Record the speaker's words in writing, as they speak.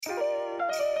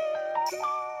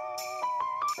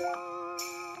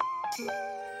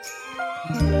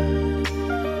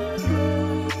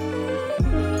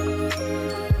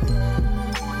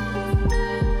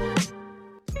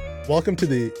Welcome to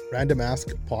the Random Ask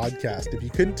podcast. If you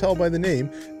couldn't tell by the name,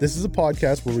 this is a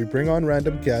podcast where we bring on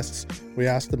random guests, we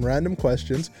ask them random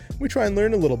questions, we try and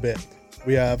learn a little bit.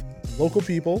 We have local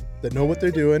people that know what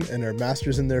they're doing and are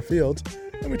masters in their fields,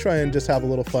 and we try and just have a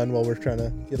little fun while we're trying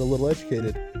to get a little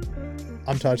educated.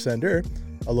 I'm Taj Sander,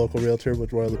 a local realtor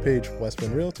with Royal LePage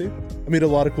Westwind Realty. I meet a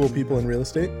lot of cool people in real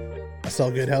estate. I sell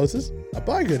good houses, I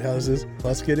buy good houses.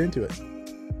 Let's get into it.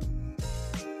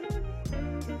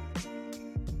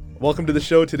 Welcome to the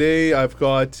show today. I've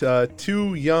got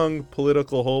two young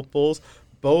political hopefuls,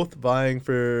 both vying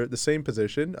for the same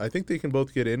position. I think they can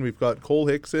both get in. We've got Cole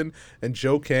Hickson and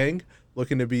Jo Kang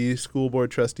looking to be school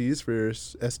board trustees for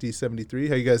SD 73.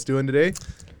 How you guys doing today?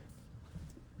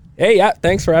 Hey, yeah,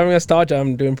 thanks for having us, Taj.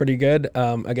 I'm doing pretty good.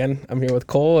 Again, I'm here with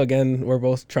Cole. Again, we're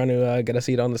both trying to get a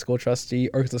seat on the school trustee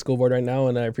or the school board right now,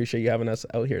 and I appreciate you having us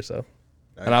out here. So.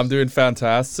 Nice. And I'm doing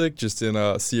fantastic, just in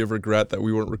a sea of regret that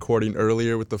we weren't recording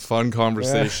earlier with the fun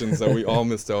conversations that we all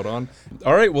missed out on.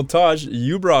 All right, well, Taj,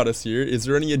 you brought us here. Is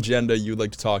there any agenda you'd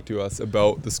like to talk to us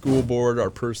about the school board, our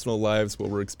personal lives, what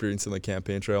we're experiencing on the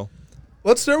campaign trail?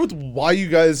 Let's start with why you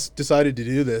guys decided to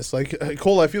do this. Like,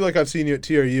 Cole, I feel like I've seen you at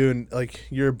TRU, and like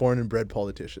you're a born and bred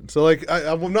politician. So like,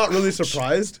 I'm not really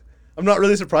surprised.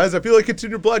 I feel like it's in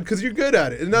your blood because you're good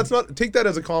at it, and take that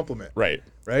as a compliment. Right.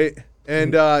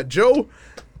 And Joe,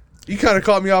 you kind of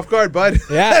caught me off guard, bud.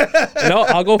 Yeah, no,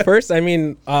 I'll go first. I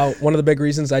mean, one of the big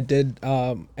reasons I did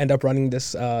end up running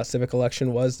this civic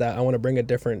election was that I want to bring a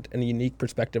different and unique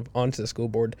perspective onto the school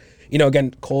board. You know,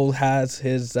 again, Cole has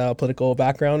his political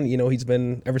background. You know, he's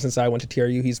been, ever since I went to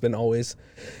TRU, he's been always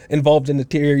involved in the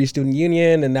TRU student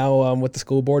union and now with the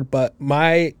school board. But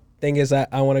my thing is that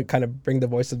I want to kind of bring the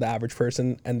voice of the average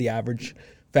person and the average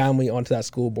family onto that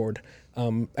school board.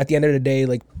 At the end of the day,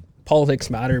 like, politics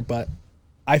matter, but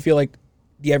I feel like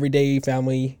the everyday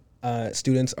family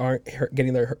students aren't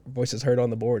getting their voices heard on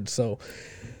the board. So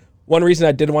one reason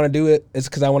I did want to do it is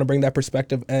because I want to bring that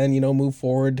perspective and, you know, move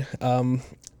forward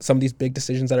some of these big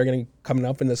decisions that are going to coming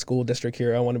up in the school district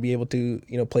here. I want to be able to,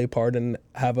 you know, play a part and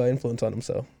have an influence on them.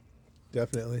 So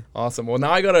definitely. Awesome. Well,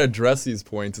 now I got to address these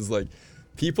points. Is like,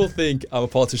 people think I'm a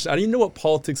politician. I didn't even know what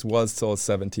politics was till I was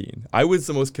 17. I was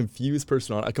the most confused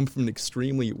person on it. I come from an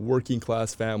extremely working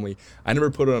class family. I never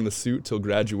put on a suit till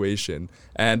graduation.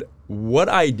 And what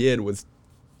I did was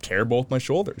tear both my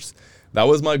shoulders. That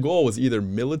was my goal, was either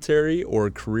military or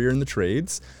a career in the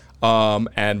trades.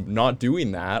 And not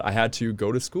doing that, I had to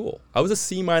go to school. I was a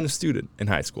C- student in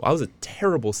high school. I was a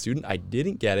terrible student. I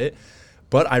didn't get it.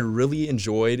 But I really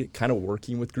enjoyed kind of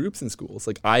working with groups in schools.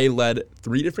 Like, I led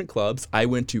 3 different clubs. I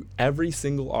went to every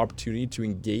single opportunity to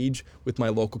engage with my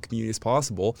local community as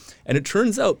possible. And it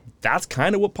turns out that's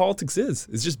kind of what politics is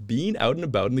just being out and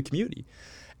about in the community.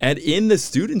 And in the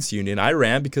students' union, I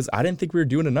ran because I didn't think we were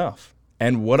doing enough.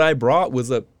 And what I brought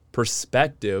was a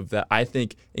perspective that I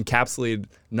think encapsulated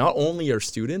not only our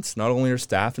students, not only our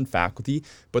staff and faculty,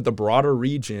 but the broader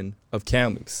region of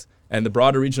Kamloops and the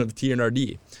broader region of the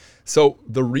TNRD. So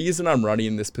the reason I'm running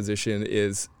in this position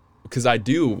is because I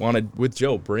do want to, with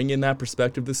Joe, bring in that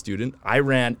perspective of the student. I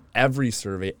ran every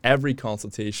survey, every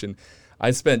consultation.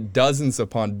 I spent dozens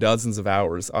upon dozens of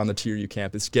hours on the TRU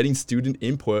campus getting student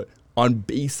input on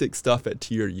basic stuff at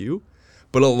TRU,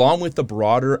 but along with the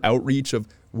broader outreach of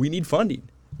we need funding,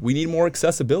 we need more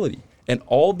accessibility. And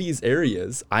all these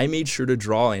areas, I made sure to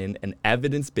draw in an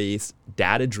evidence-based,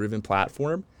 data-driven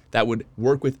platform that would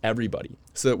work with everybody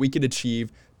so that we could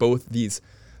achieve both these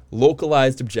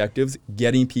localized objectives,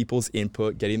 getting people's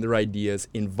input, getting their ideas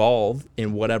involved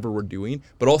in whatever we're doing,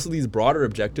 but also these broader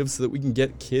objectives so that we can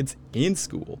get kids in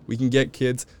school. We can get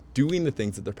kids doing the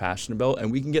things that they're passionate about,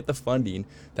 and we can get the funding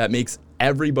that makes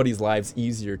everybody's lives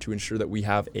easier to ensure that we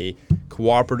have a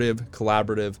cooperative,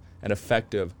 collaborative, and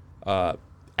effective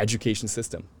education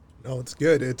system. No, it's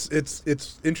good. It's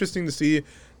interesting to see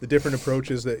the different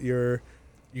approaches that you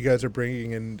guys are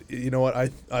bringing, and you know what,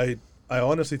 I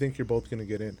honestly think you're both going to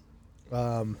get in.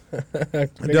 No,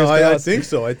 I think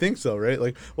so. Right?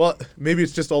 Like, well, maybe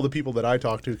it's just all the people that I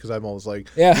talk to because I'm always like,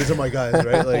 yeah, these are my guys,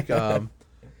 right? Like,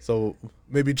 so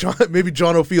maybe John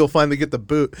O'Fee will finally get the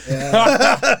boot.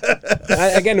 Yeah.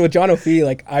 Again, with John O'Fee,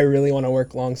 like, I really want to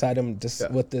work alongside him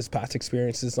with his past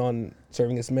experiences on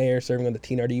serving as mayor, serving on the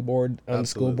TNRD board, on the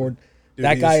school board. Dude,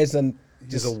 that guy is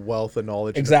he's a wealth of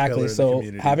knowledge. Exactly. So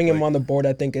having him on the board,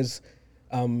 I think, is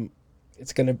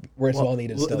it's gonna where it's well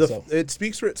needed still. So it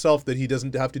speaks for itself that he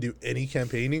doesn't have to do any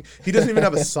campaigning. He doesn't even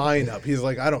have a sign up. He's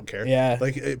like, I don't care. Yeah,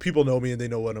 like people know me and they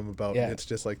know what I'm about. Yeah. And it's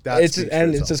just like that. It's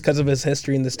just because of his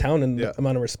history in this town and Yeah. the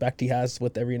amount of respect he has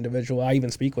with every individual I even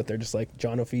speak with. They're just like,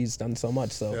 John O'Fee's done so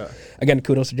much. So Yeah. again,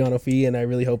 kudos to John O'Fee, and I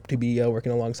really hope to be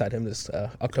working alongside him this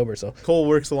October. So Cole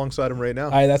works alongside him right now.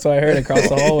 that's what I heard across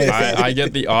the hallway. I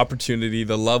get the opportunity,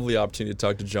 the lovely opportunity to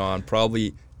talk to John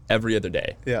probably every other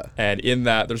day. Yeah. And in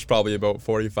that, there's probably about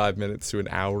 45 minutes to an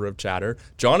hour of chatter.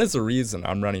 John is the reason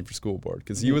I'm running for school board,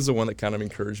 because he was the one that kind of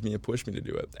encouraged me and pushed me to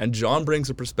do it. And John brings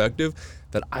a perspective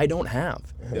that I don't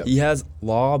have. Yep. He has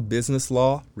law, business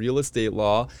law, real estate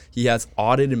law. He has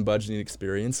audit and budgeting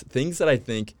experience, things that I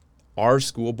think our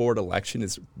school board election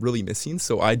is really missing.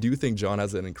 So I do think John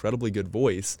has an incredibly good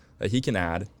voice that he can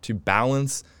add to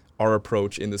balance our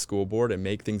approach in the school board and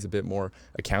make things a bit more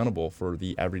accountable for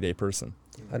the everyday person.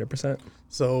 100%.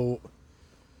 So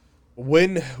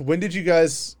when did you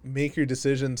guys make your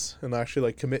decisions and actually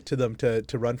like commit to them to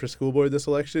run for school board this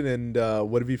election? And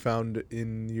what have you found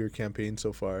in your campaign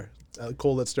so far?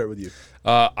 Cole, let's start with you.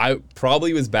 I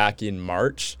probably was back in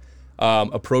March.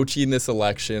 Approaching this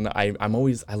election, I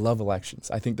love elections.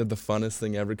 I think they're the funnest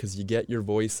thing ever because you get your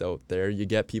voice out there, you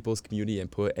get people's community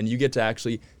input, and you get to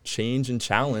actually change and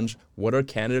challenge what our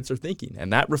candidates are thinking.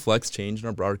 And that reflects change in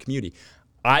our broader community.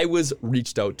 I was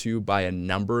reached out to by a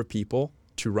number of people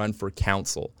to run for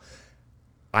council.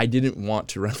 I didn't want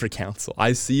to run for council.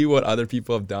 I see what other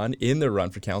people have done in their run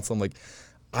for council. I'm like,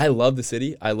 I love the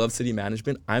city. I love city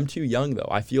management. I'm too young, though.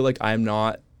 I feel like I'm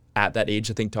not at that age.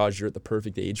 I think, Taj, you're at the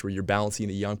perfect age where you're balancing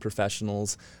the young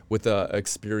professionals with a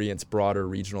experienced, broader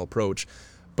regional approach.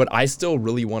 But I still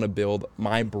really want to build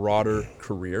my broader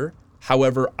career.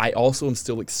 However, I also am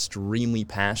still extremely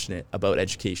passionate about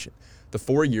education. The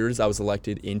 4 years I was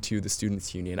elected into the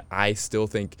Students' Union, I still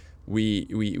think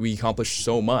we accomplished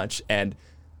so much. And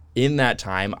in that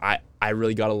time, I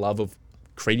really got a love of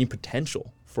creating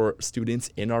potential for students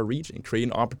in our region,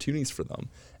 creating opportunities for them.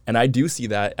 And I do see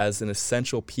that as an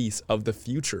essential piece of the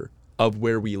future of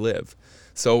where we live.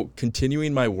 So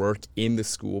continuing my work in the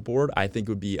school board, I think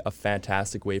would be a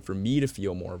fantastic way for me to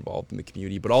feel more involved in the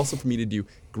community, but also for me to do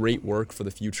great work for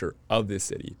the future of this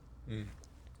city.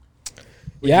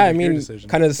 Yeah, I mean,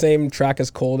 kind of the same track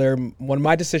as Cole there. When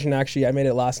my decision, actually, I made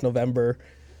it last November.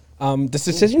 This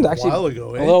decision's actually a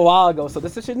little while ago. So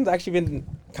this decision's actually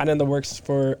been kind of in the works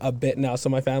for a bit now. So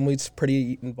my family's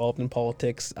pretty involved in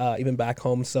politics, even back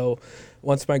home. So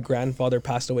once my grandfather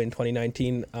passed away in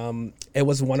 2019, it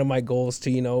was one of my goals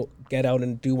to, get out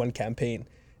and do one campaign.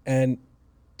 And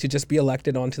to just be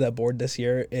elected onto that board this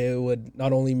year, it would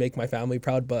not only make my family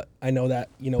proud, but I know that,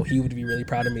 he would be really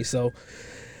proud of me. So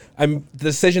the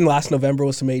decision last November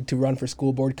was made to run for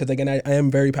school board because, again, I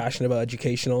am very passionate about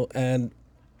educational. And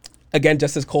again,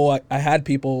 just as Cole, I had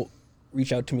people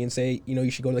reach out to me and say,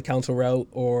 you should go to the council route,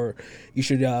 or you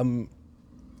should,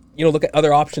 look at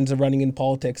other options of running in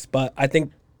politics. But I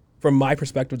think from my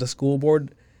perspective, the school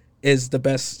board is the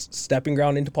best stepping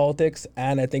ground into politics.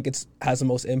 And I think it has the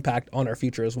most impact on our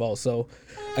future as well. So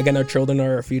again, our children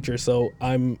are our future. So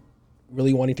I'm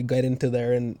really wanting to get into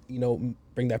there and,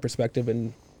 bring that perspective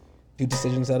and do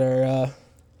decisions that are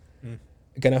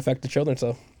going to affect the children.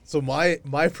 So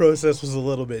my process was a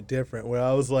little bit different, where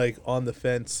I was like on the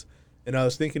fence, and I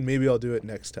was thinking maybe I'll do it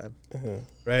next time.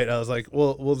 Right? I was like,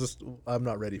 well, I'm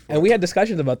not ready for it. And we had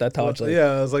discussions about that, Taj.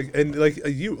 Yeah, I was like, and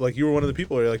you were one of the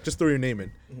people where you're like, just throw your name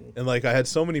in. And like I had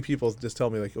so many people just tell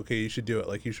me like, okay, you should do it.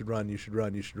 Like you should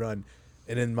run.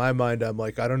 And in my mind, I'm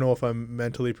like, I don't know if I'm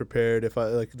mentally prepared, if I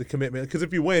like the commitment. Because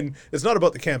if you win, it's not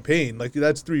about the campaign. Like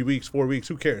that's 3 weeks, 4 weeks,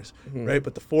 who cares, right?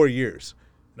 But the 4 years.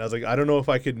 And I was like, I don't know if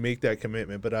I could make that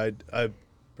commitment, but I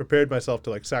prepared myself to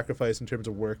like sacrifice in terms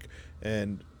of work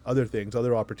and other things,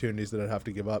 other opportunities that I'd have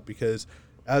to give up. Because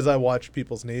as I watched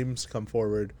people's names come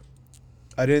forward,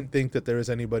 I didn't think that there was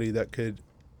anybody that could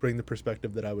bring the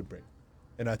perspective that I would bring.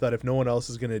 And I thought if no one else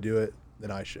is going to do it,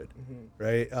 then I should,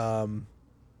 right?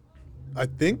 I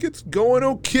think it's going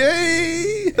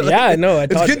okay. Yeah, no,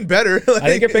 it's getting better. I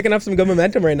think you're picking up some good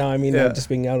momentum right now. I mean, just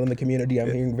being out in the community,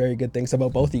 I'm hearing very good things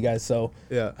about both you guys. So,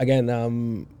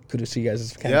 again, kudos to you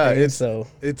guys' campaign.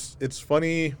 It's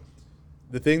funny.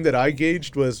 The thing that I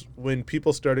gauged was when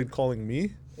people started calling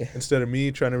me instead of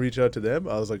me trying to reach out to them.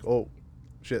 I was like, oh,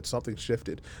 shit, something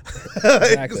shifted.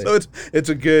 Exactly. So it's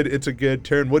a good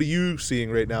turn. What are you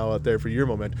seeing right now out there for your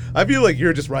momentum? I feel like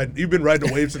you've been riding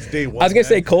a wave since day one. I was gonna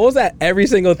say Cole's at every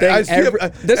single thing.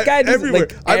 This guy just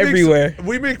like everywhere.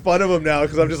 We make fun of him now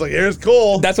because I'm just like, here's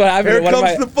Cole. That's what happened. Here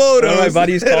comes the photos. One of my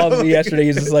buddies called me yesterday.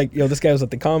 He's just like, yo, this guy was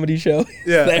at the comedy show.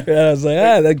 Yeah. And I was like,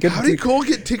 that good. How did Cole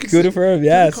get tickets? Good for him.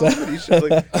 Yeah. So.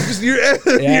 Like, you're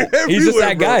everywhere, he's just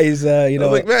that bro. guy. He's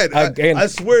like, man, I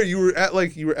swear you were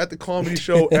at the comedy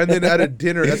show and then at a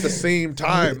dinner at the same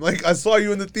time. Like I saw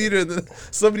you in the theater and then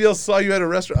somebody else saw you at a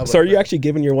restaurant. So are you actually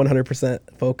giving your 100%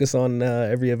 focus on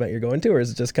every event you're going to, or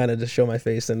is it just kind of just show my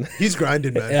face and he's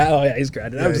grinding, man? Yeah, he's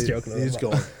grinding. I'm just joking. He's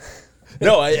going.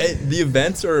 No, the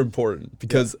events are important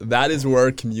because that is where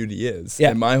our community is.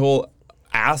 Yeah. And my whole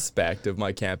aspect of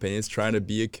my campaign is trying to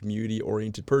be a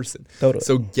community-oriented person. Totally.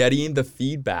 So getting the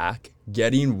feedback,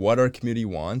 getting what our community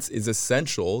wants is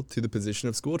essential to the position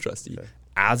of school trustee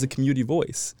as a community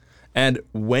voice. And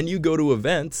when you go to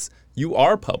events, you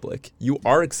are public, you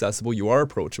are accessible, you are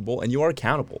approachable, and you are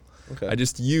accountable. Okay. I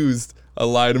just used a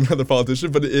lie to another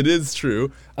politician, but it is true.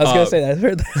 I was gonna say that. I've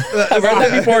heard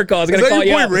that before. Cole. I was gonna call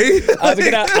you out. Ray? I was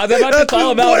about to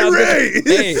call him out.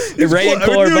 Hey, Ray and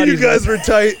Cole are buddies. You guys were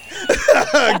tight.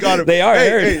 Got him. They are.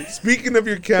 Hey, speaking of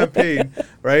your campaign,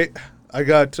 right? I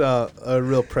got a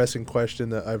real pressing question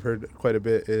that I've heard quite a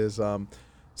bit is.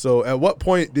 So at what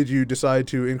point did you decide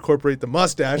to incorporate the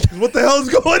mustache? What the hell is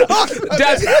going on?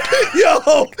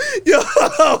 Yo.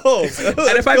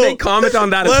 And if I may comment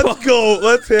on that as well. Let's go.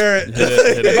 Let's hear it.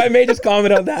 If I may just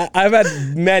comment on that, I've had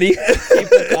many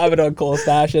people comment on Cole's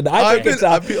stash, and I think a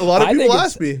lot of people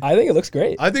ask me. I think it looks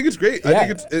great. I think it's great. Yeah. I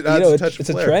think it adds a touch of it's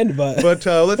flair. a trend, but let's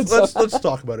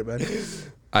talk about it, man.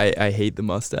 I hate the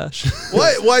mustache.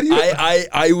 Why do you?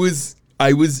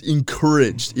 I was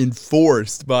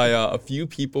enforced by a few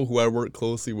people who I work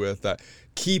closely with that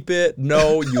keep it.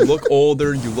 No, you look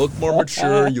older, you look more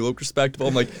mature, you look respectable.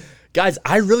 I'm like, guys,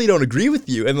 I really don't agree with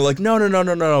you. And they're like,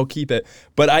 no, keep it.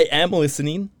 But I am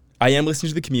listening. I am listening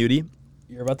to the community.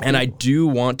 You're about I do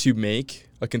want to make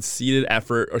a concerted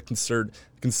effort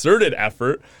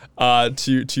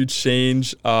to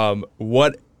change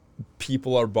what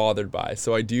people are bothered by.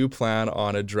 So I do plan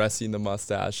on addressing the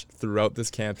mustache throughout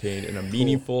this campaign in a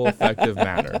meaningful, effective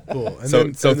manner. Cool.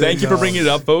 So thank you for bringing it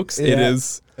up, folks. Yeah. It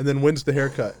is. And then when's the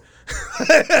haircut?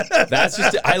 That's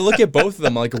just. I look at both of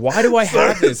them like, why do I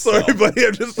have this? Sorry, buddy.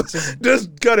 I'm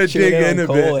just gotta dig in a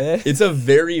bit. It's a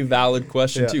very valid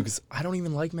question Yeah. too, because I don't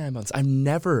even like man buns. I've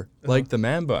never liked the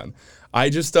man bun. I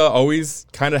just always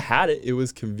kind of had it. It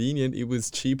was convenient. It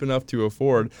was cheap enough to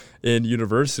afford in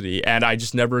university, and I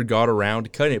just never got around to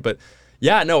cutting it. But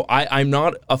yeah, no, I'm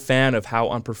not a fan of how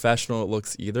unprofessional it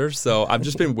looks either. So I've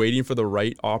just been waiting for the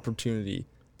right opportunity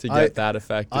to get that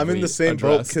effectively I'm in the same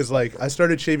boat addressed. because like I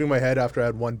started shaving my head after I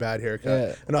had one bad haircut,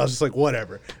 Yeah. and I was just like,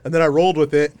 whatever. And then I rolled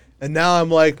with it, and now I'm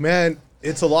like, man,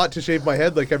 it's a lot to shave my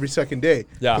head like every second day.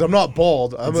 Yeah. 'Cause I'm not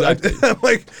bald. Exactly. I'm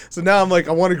like, so now I'm like,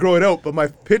 I want to grow it out, but my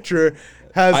picture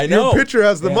has your picture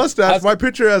has the mustache. My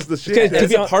picture has the shave. Okay,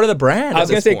 It's a part of the brand. I was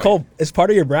gonna say, Cole, it's part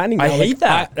of your branding now. I hate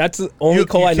that. That's the only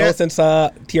Cole I know can't- since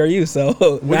TRU.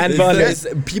 So man bun is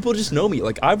People just know me.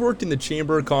 Like I've worked in the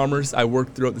Chamber of Commerce. I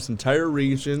worked throughout this entire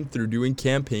region through doing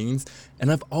campaigns,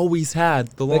 and I've always had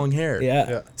the long hair.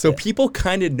 yeah. So people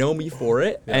kind of know me for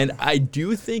it, and I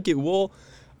do think it will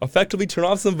effectively turn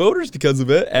off some voters because of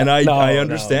it. And I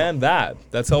understand that.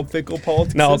 That's how fickle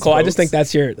politics No, is, Cole, I folks. just think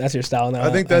that's your style now.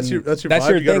 I think that's and your vibe. You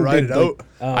gotta thing, ride dude. it out.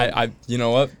 I you know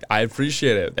what? I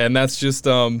appreciate it, and that's just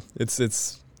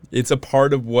it's a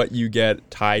part of what you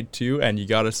get tied to, and you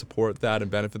got to support that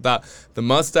and benefit that. The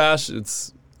mustache,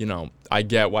 it's I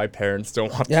get why parents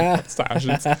don't want the mustache.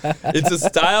 It's a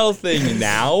style thing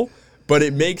now, but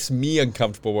it makes me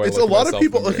uncomfortable. When It's I a look at lot of myself in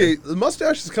people. the mirror. Okay, the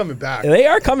mustache is coming back. They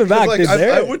are coming back. Like dude.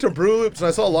 I went to Brew Loops and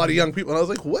I saw a lot of young people, and I was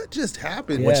like, "What just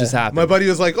happened?" What just happened? My buddy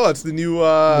was like, "Oh, it's the new,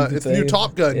 it's the new thing.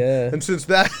 Top Gun." Yeah. And since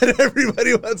that,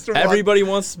 everybody wants to. Everybody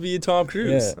wants to be Tom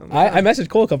Cruise. Yeah. I messaged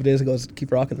Cole a couple days ago.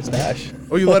 Keep rocking the stash.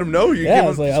 Oh, you let him know? You Yeah, give I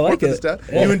was him like, I support like for the it. stash?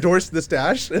 Yeah. You endorsed the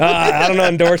stash? I don't know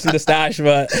endorsing the stash,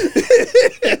 but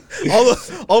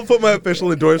I'll put my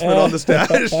official endorsement on the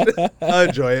stash. I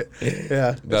enjoy it.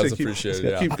 Yeah, That's Keep- appreciated.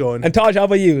 Yeah. Keep going. and Taj, how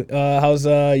about you? How's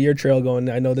your trail going?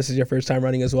 I know this is your first time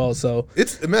running as well, so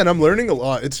I'm learning a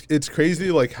lot. It's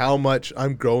crazy like how much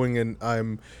I'm growing, and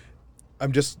I'm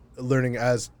just learning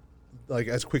as like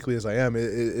as quickly as I am,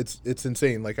 it's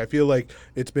insane. Like I feel like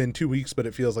it's been 2 weeks, but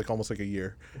it feels like almost like a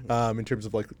year, in terms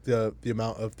of like the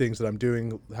amount of things that I'm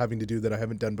doing, having to do that I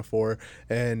haven't done before,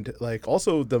 and like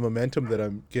also the momentum that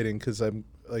I'm getting, because I'm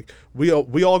like we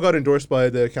all got endorsed by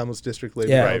the Kamloops District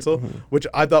Labor Council, which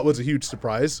I thought was a huge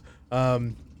surprise,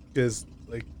 because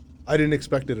like I didn't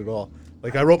expect it at all.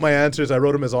 Like I wrote my answers, I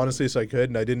wrote them as honestly as I could,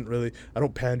 and I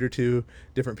don't pander to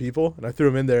different people, and I threw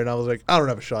them in there, and I was like, I don't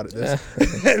have a shot at this.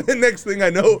 And the next thing I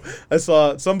know, I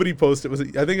saw somebody post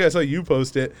it. I think I saw you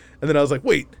post it, and then I was like,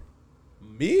 wait,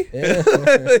 me? Yeah.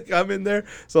 Like I'm in there.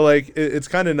 So like it's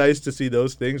kind of nice to see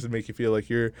those things and make you feel like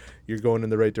you're going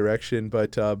in the right direction.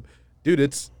 But dude,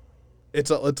 it's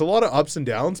a lot of ups and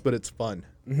downs, but it's fun,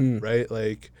 right?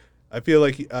 Like. I feel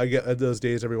like I get those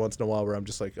days every once in a while where I'm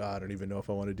just like, I don't even know if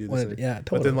I want to do this. Yeah,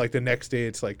 totally. But then like the next day,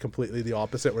 it's like completely the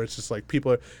opposite, where it's just like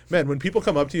when people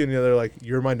come up to you and they're like,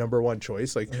 you're my number one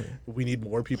choice. Like we need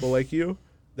more people like you.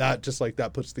 That just like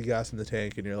that puts the gas in the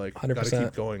tank, and you're like, 100%. gotta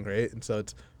keep going, right? And so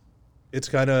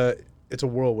it's a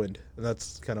whirlwind, and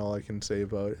that's kind of all I can say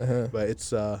about it. But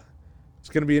it's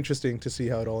gonna be interesting to see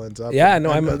how it all ends up. Yeah,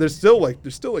 no, there's still like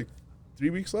 3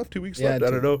 weeks left, 2 weeks left.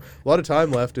 I don't know. A lot of time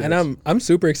left. And I'm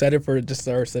super excited for just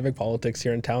our civic politics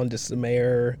here in town, just the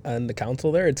mayor and the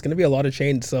council there. It's going to be a lot of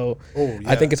change. So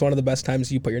I think it's one of the best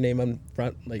times you put your name on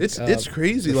front. Like it's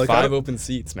crazy. Like 5 open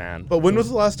seats, man. But when was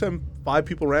the last time 5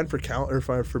 people ran for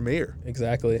for mayor?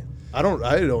 Exactly. I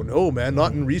don't know, man.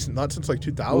 Not since like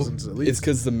 2000s at least. It's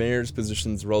because the mayor's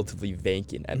position is relatively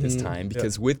vacant at this time,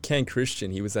 because with Ken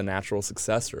Christian, he was a natural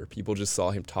successor. People just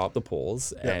saw him top the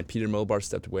polls, and Peter Milbar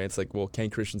stepped away. It's like, well, Ken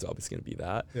Christian's obviously going to be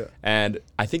that. Yeah. And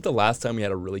I think the last time we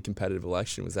had a really competitive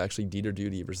election was actually Dieter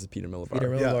Duty versus Peter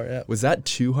Milbar. Was that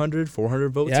 200, 400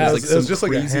 votes? Yeah, it was just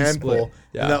like a handful.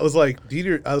 Yeah. And that was like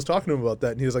Dieter. I was talking to him about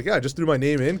that, and he was like, yeah, I just threw my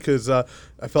name in because I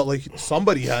felt like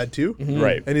somebody had to.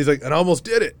 Right. And he's like, and I almost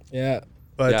did it. Yeah.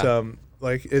 But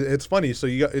like it's funny. So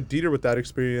you got Dieter with that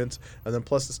experience, and then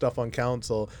plus the stuff on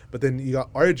council. But then you got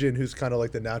Arjun, who's kind of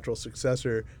like the natural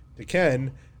successor to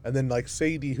Ken, and then like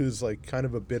Sadie, who's like kind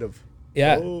of a bit of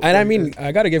I mean,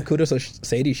 I gotta give kudos to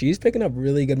Sadie. She's picking up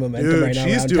really good momentum right now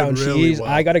around town. Really well.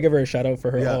 I gotta give her a shout out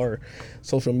for all her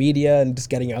social media and just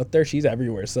getting out there. She's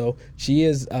everywhere, so she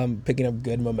is picking up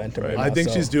good momentum right now. I think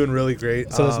she's doing really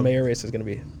great. So this mayor race is gonna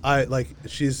be.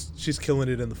 She's killing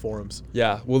it in the forums.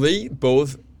 Yeah, well, they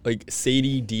both. Like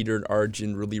Sadie, Dieter, and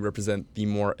Arjun really represent the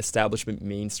more establishment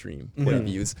mainstream point of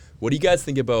views. What do you guys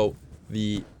think about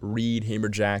the Reed,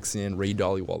 Hamer-Jackson, Ray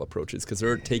Dollywall approaches? Because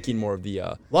they're taking more of the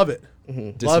love it,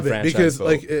 because vote.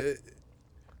 like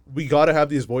we got to have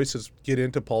these voices get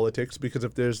into politics, because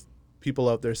if there's people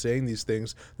out there saying these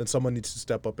things, then someone needs to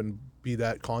step up and be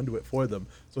that conduit for them.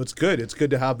 So it's good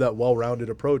to have that well-rounded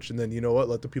approach, and then you know what,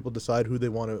 let the people decide who they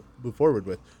want to move forward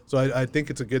with. So I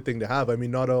think it's a good thing to have. I mean,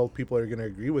 not all people are going to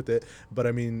agree with it, but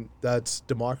I mean, that's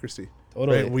democracy.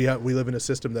 Totally. Right? We live in a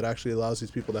system that actually allows these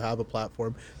people to have a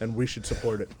platform, and we should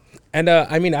support it. And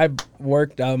I mean, I've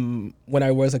worked when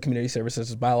I was a community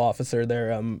services bylaw officer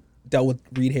there, dealt with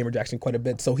Reed Hamer-Jackson quite a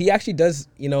bit. So he actually does,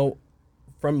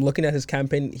 from looking at his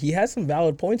campaign, he has some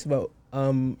valid points about,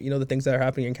 the things that are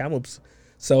happening in Kamloops.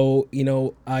 So,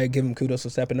 I give him kudos for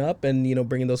stepping up and,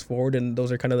 bringing those forward. And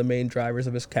those are kind of the main drivers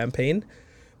of his campaign.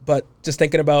 But just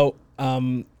thinking about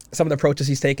some of the approaches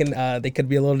he's taken, they could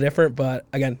be a little different. But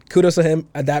again, kudos to him.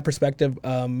 That perspective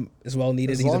is well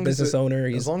needed. He's a business owner.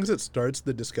 As long as it starts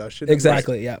the discussion.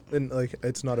 Exactly, yeah. And like,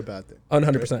 it's not a bad thing.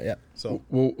 100%, yeah. So,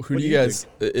 well, who do you guys,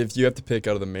 if you have to pick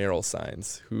out of the mayoral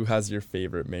signs, who has your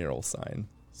favorite mayoral sign?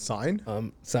 Sign?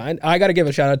 I got to give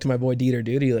a shout out to my boy Dieter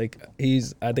Duty. Like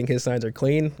I think his signs are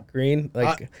clean, green.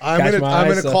 Like I'm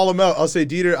gonna call him out. I'll say,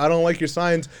 Dieter, I don't like your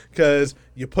signs because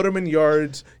you put them in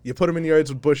yards. You put them in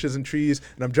yards with bushes and trees,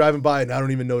 and I'm driving by and I don't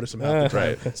even notice them half the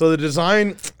time. Right. So the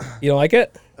design, you don't like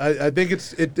it? I think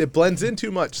it blends in too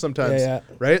much sometimes. Yeah.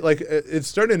 Right? Like it's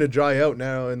starting to dry out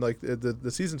now, and like the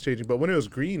season's changing. But when it was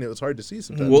green, it was hard to see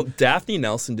sometimes. Well, Daphne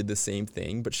Nelson did the same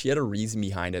thing, but she had a reason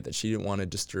behind it, that she didn't want to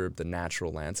disturb the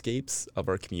natural landscapes of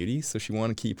our community, so she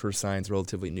wanted to keep her signs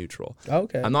relatively neutral.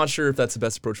 Okay. I'm not sure if that's the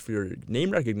best approach for your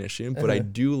name recognition, but I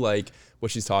do like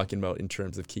what she's talking about in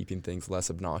terms of keeping things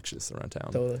less obnoxious around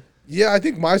town. Totally. Yeah, I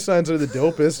think my signs are the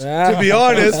dopest. To be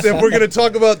honest, if we're going to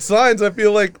talk about signs, I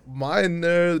feel like mine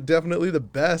are definitely the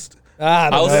best.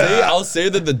 I'll say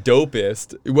they're the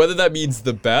dopest. Whether that means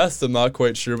the best, I'm not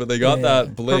quite sure, but they got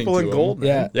that bling. Purple to and them. gold,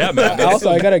 man. Yeah, man. Also,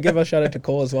 I gotta give a shout out to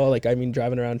Cole as well. Like, I mean,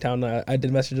 driving around town, I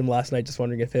did message him last night, just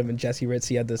wondering if him and Jesse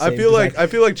Ritzy had the same. I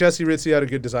feel like Jesse Ritzy had a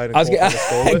good design.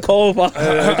 And Cole. Well,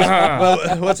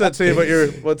 what's that say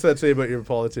about your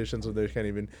politicians when they can't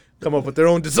even come up with their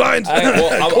own designs?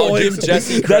 I'll give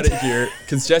Jesse credit here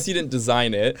because Jesse didn't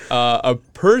design it. A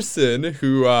person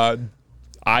who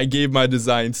I gave my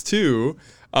designs to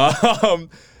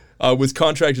was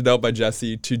contracted out by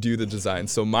Jesse to do the design.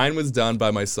 So mine was done by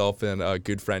myself and a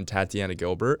good friend, Tatiana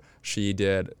Gilbert. She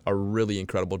did a really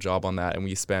incredible job on that, and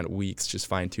we spent weeks just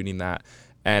fine-tuning that.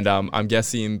 And I'm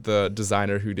guessing the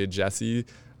designer who did Jesse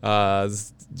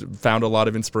found a lot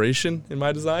of inspiration in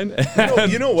my design.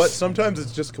 You know what? Sometimes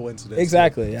it's just coincidence.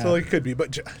 Exactly, yeah. So it could be.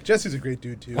 But Jesse's a great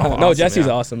dude, too. No, awesome, Jesse's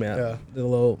yeah. awesome, yeah. The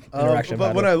little interaction.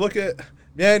 But when I look at...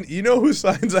 Man, you know whose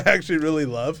signs I actually really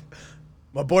love?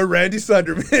 My boy Randy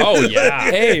Sunderman. Oh, yeah.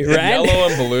 Hey, Randy. Yellow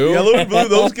and blue. Yellow and blue,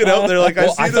 those get out there. Like,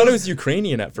 I thought it was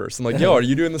Ukrainian at first. I'm like, yo, are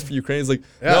you doing this for Ukraine? He's like,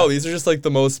 no, these are just like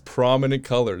the most prominent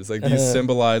colors. Like these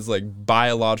symbolize like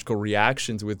biological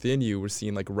reactions within you. We're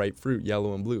seeing like ripe fruit,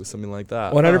 yellow and blue, something like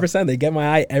that. 100%. They get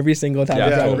my eye every single time.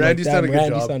 Yeah, Randy's done a good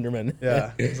Randy job. Sunderman.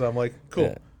 Yeah. So I'm like, cool.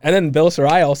 Yeah. And then Bill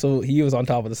Sarai also, he was on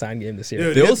top of the sign game this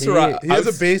year. Dude, Bill Sarai, he has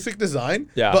a basic design,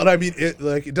 Yeah. but I mean,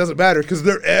 it doesn't matter because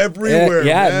they're everywhere,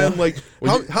 man. No. Like,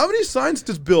 how many signs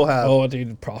does Bill have? Oh,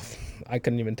 dude, prof. I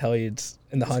couldn't even tell you. It's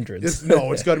in the hundreds.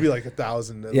 It's got to be like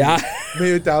 1,000. Yeah.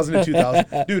 Maybe 1,000 to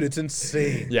 2,000. Dude, it's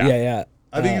insane. Yeah.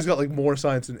 I think he's got like more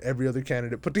signs than every other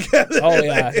candidate put together. Oh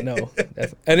yeah, no,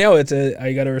 definitely. And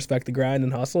you got to respect the grind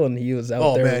and hustle. And he was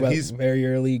out there he's very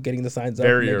early getting the signs up,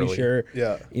 Very making early. sure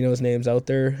his name's out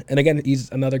there. And again,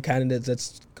 he's another candidate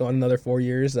that's gone another 4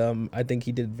 years. I think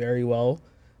he did very well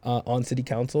on city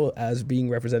council as being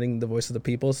representing the voice of the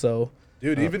people. So.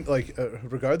 Dude, even like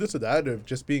regardless of that, of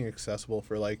just being accessible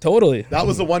for like Totally. That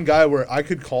was the one guy where I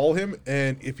could call him,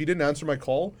 and if he didn't answer my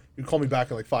call, he'd call me back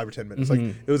in like 5 or 10 minutes. Like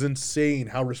it was insane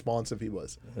how responsive he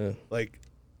was. Like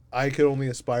I could only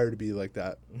aspire to be like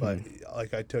that, but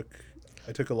like I took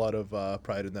a lot of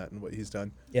pride in that and what he's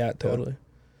done. Yeah, totally.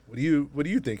 What are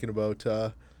you thinking about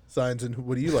signs, and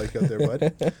what do you like out there,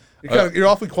 bud? You're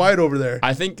awfully quiet over there.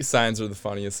 I think signs are the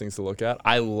funniest things to look at.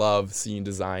 I love seeing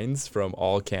designs from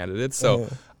all candidates. So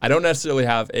I don't necessarily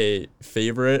have a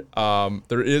favorite.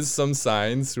 There is some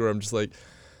signs where I'm just like,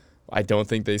 I don't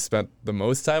think they spent the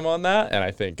most time on that. And I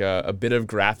think a bit of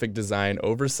graphic design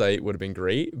oversight would have been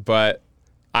great. But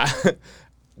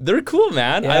they're cool,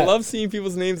 man. Yeah. I love seeing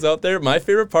people's names out there. My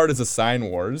favorite part is the sign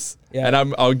wars. Yeah.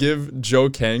 And I'll give Jo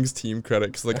Kang's team credit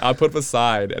because like I put up a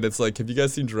sign and it's like, have you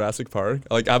guys seen Jurassic Park?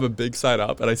 Like I have a big sign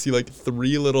up and I see like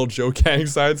 3 little Jo Kang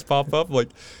signs pop up, like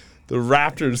the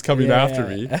raptors coming after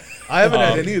me. I haven't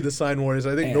had any of the sign wars.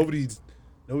 I think nobody's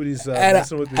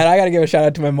messing with me. And I gotta give a shout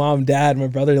out to my mom, dad, my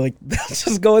brother. Like they'll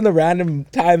just go in the random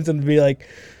times and be like,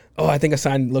 "Oh, I think a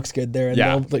sign looks good there," and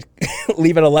they'll like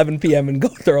leave at 11 p.m. and go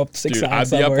throw up 6 signs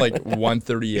I'd be somewhere. up like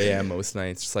 1:30 a.m. most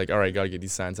nights, just like, all right, gotta get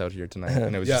these signs out here tonight,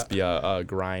 and it would just be a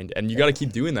grind. And you gotta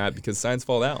keep doing that because signs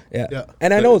fall down. Yeah.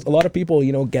 And I know a lot of people,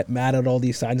 get mad at all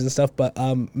these signs and stuff, but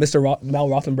Mr. Mel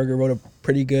Rothenberger wrote a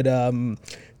pretty good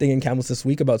thing in Kamloops this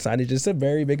week about signage. It's a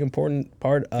very big, important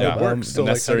part of So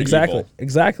necessary like,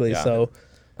 exactly. Yeah. So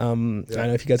I don't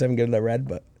know if you guys haven't given that read,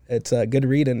 but it's a good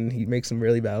read, and he makes some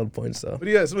really valid points. So What do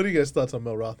you guys thoughts on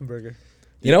Mel Rothenberger?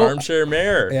 Armchair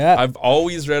mayor. Yeah. I've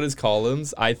always read his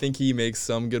columns. I think he makes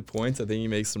some good points. I think he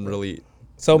makes some really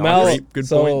good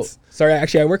points. Sorry,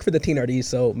 actually, I work for the TNRD,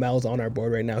 so Mel's on our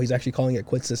board right now. He's actually calling it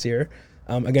quits this year.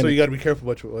 Again, So you got to be careful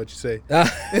what you say.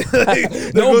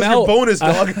 No, Mel. Your bonus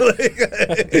dog.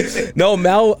 No,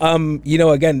 Mel.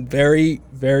 Again, very,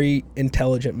 very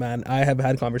intelligent man. I have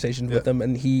had conversations with him,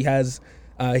 and he has.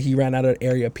 He ran out of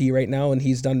Area P right now, and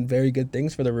he's done very good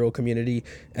things for the rural community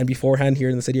and beforehand here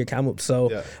in the city of Kamloops.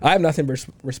 So I have nothing but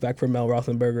respect for Mel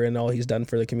Rothenberger and all he's done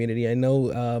for the community. I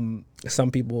know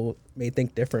some people may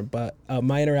think different, but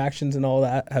my interactions and all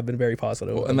that have been very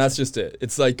positive. Well, and that's just it.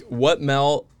 It's like what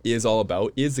Mel is all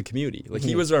about is the community. Like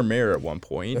he was our mayor at one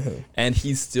point, and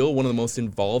he's still one of the most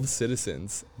involved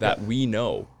citizens that we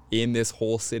know in this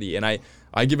whole city. And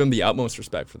I give him the utmost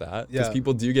respect for that because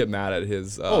people do get mad at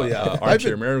his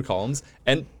armchair mayor columns.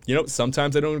 And,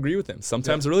 sometimes I don't agree with him.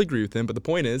 Sometimes I really agree with him. But the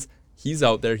point is, he's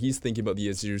out there, he's thinking about the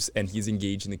issues, and he's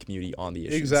engaging the community on the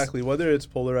issues. Exactly. Whether it's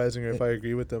polarizing or if I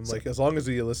agree with them, like as long as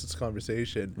he elicits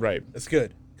conversation, right, it's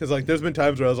good. Because like there's been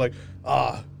times where I was like,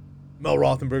 Mel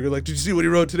Rothenberger, like, did you see what he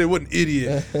wrote today? What an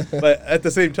idiot. But at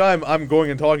the same time, I'm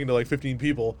going and talking to like 15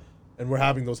 people. and we're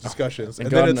having those discussions. And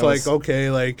God then it's knows. like,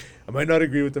 okay, like I might not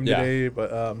agree with them today,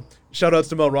 but shout outs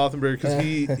to Mel Rothenberg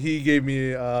because he gave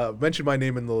me mentioned my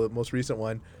name in the most recent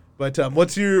one. But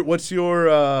what's your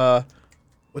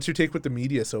take with the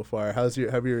media so far? Have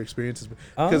your experiences?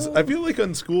 Because I feel like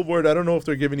on school board, I don't know if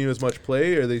they're giving you as much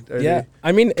play.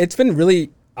 I mean, it's been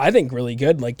really, I think, really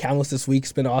good. Like Kamloops this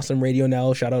week's been awesome. Radio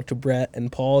Now, shout out to Brett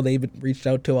and Paul. They've reached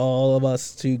out to all of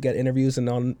us to get interviews and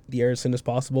on the air as soon as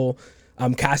possible.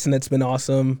 Cassinet's been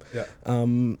awesome. Yeah.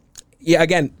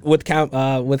 Again, with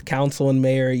council and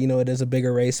mayor, it is a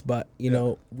bigger race, but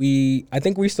I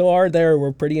think we still are there.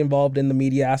 We're pretty involved in the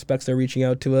media aspects. They're reaching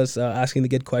out to us, asking the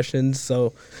good questions.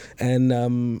 So,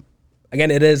 and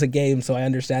again, it is a game, so I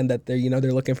understand that they're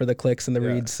looking for the clicks and the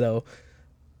reads. So,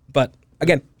 but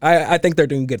again, I think they're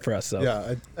doing good for us. So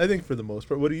yeah, I think for the most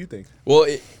part. What do you think? Well,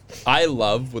 I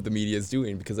love what the media is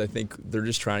doing because I think they're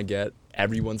just trying to get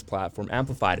everyone's platform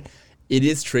amplified. It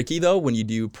is tricky, though, when you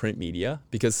do print media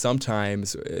because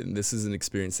sometimes, and this is an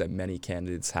experience that many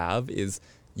candidates have, is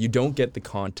you don't get the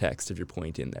context of your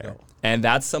point in there. No. And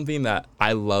that's something that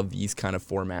I love these kind of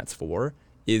formats for,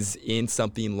 is in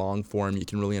something long form, you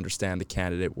can really understand the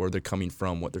candidate, where they're coming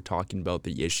from, what they're talking about,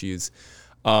 the issues.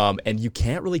 And you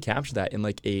can't really capture that in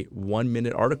like a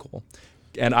 1-minute article.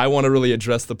 And I want to really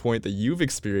address the point that you've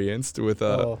experienced with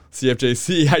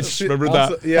CFJC. I just remember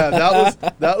that. Yeah,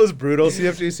 that was brutal.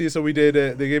 CFJC. So we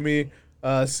did. They gave me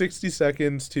 60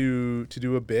 seconds to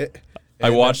do a bit. I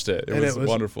watched it. It was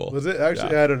wonderful. Was it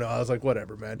actually? Yeah. I don't know. I was like,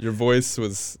 whatever, man. Your voice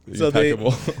was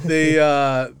impeccable. We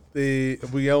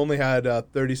only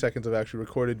had 30 seconds of actually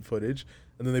recorded footage,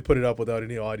 and then they put it up without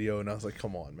any audio, and I was like,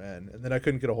 come on, man. And then I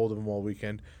couldn't get a hold of them all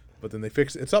weekend. But then they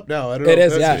fixed it. It's up now. I don't know. It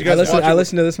is, yeah. I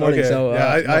listened to this morning. Okay. So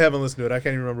I haven't listened to it. I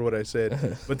can't even remember what I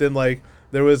said. But then like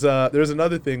there was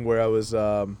another thing where I was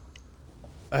I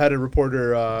had a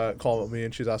reporter call me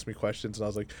and she's asking me questions and I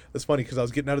was like, that's funny because I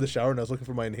was getting out of the shower and I was looking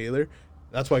for my inhaler.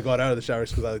 That's why I got out of the shower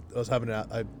because I was having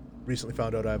I recently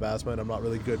found out I have asthma and I'm not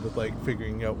really good with like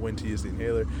figuring out when to use the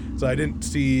inhaler. So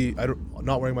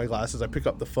not wearing my glasses. I pick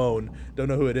up the phone, don't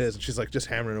know who it is, and she's like just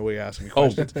hammering away asking me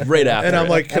questions. Right after. And I'm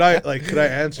like, could I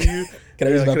answer you? Can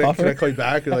I call you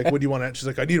back? Or like, what do you want to answer? She's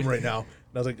like, I need him right now.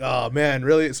 And I was like, oh man,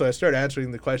 really? So I started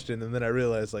answering the question and then I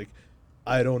realized like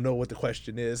I don't know what the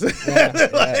question is. Yeah,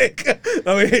 like,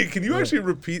 I'm like, hey, can you actually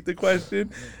repeat the question?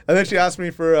 And then she asked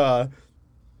me for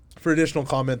additional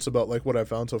comments about like what I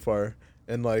found so far.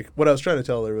 And like what I was trying to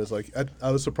tell her was like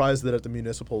I was surprised that at the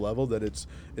municipal level that it's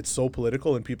so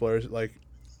political and people are like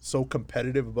so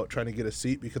competitive about trying to get a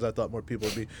seat because I thought more people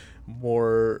would be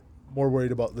more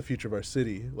worried about the future of our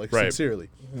city, like right. Sincerely,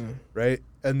 right?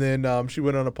 And then she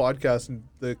went on a podcast and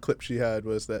the clip she had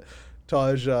was that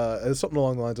Taj, something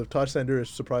along the lines of Taj Sander is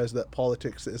surprised that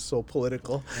politics is so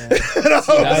political. Yeah.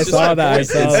 I saw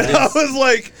that. I was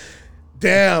like,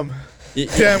 damn.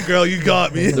 Damn, girl, you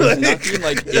got me. There's nothing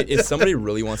like if somebody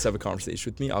really wants to have a conversation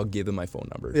with me, I'll give them my phone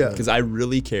number. Yeah. Because I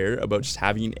really care about just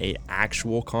having a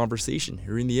actual conversation,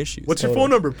 hearing the issues. What's your phone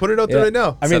number? Put it out there right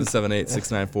now.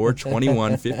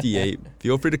 778-694-2158.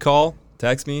 Feel free to call,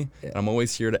 text me. Yeah. I'm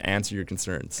always here to answer your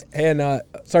concerns. And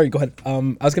sorry, go ahead.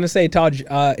 I was gonna say, Taj,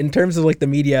 in terms of like the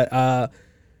media,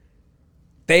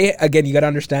 they again, you got to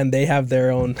understand they have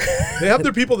their own. They have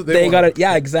their people that they want. Got to,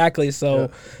 yeah, exactly.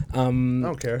 So, I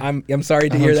don't care. I'm sorry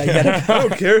to hear that. I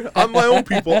don't care. I'm my own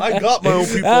people. I got my own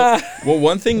people. Well,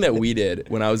 one thing that we did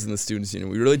when I was in the students'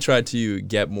 union, we really tried to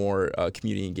get more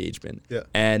community engagement. Yeah.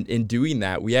 And in doing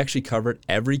that, we actually covered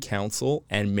every council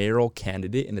and mayoral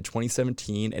candidate in the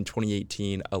 2017 and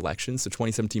 2018 elections. So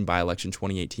 2017 by-election,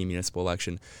 2018 municipal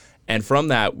election. And from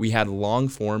that, we had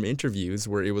long-form interviews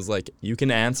where it was like, you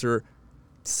can answer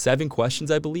 7 questions,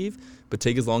 I believe, but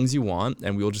take as long as you want,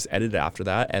 and we'll just edit it after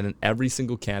that. And then every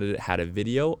single candidate had a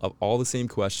video of all the same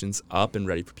questions up and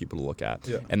ready for people to look at.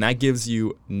 Yeah. And that gives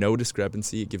you no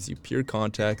discrepancy. It gives you pure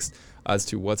context as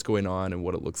to what's going on and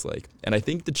what it looks like. And I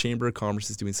think the Chamber of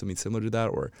Commerce is doing something similar to that,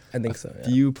 or I think so. Yeah.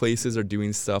 Few places are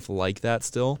doing stuff like that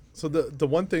still. So the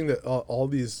one thing that all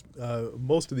these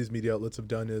most of these media outlets have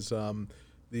done is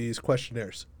these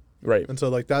questionnaires. Right. And so,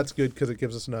 like, that's good because it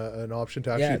gives us an option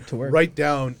to actually to write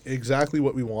down exactly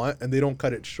what we want, and they don't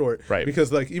cut it short. Right.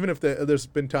 Because, like, even if there's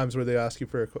been times where they ask you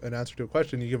for an answer to a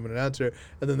question, you give them an answer,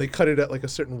 and then they cut it at, like, a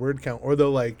certain word count, or they'll,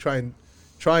 like, try and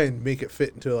make it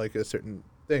fit into, like, a certain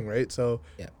thing, right? So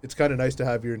it's kind of nice to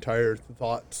have your entire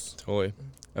thoughts. Totally.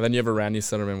 And then you have a Randy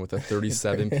Sutterman with a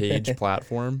 37-page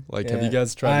platform. Like, have you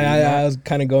guys tried I was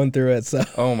kind of going through it, so.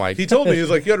 Oh, my. He told me, he was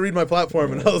like, you got to read my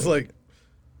platform, and I was like,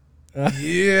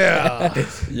 Yeah.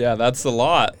 Yeah, that's a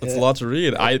lot. That's a lot to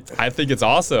read. I think it's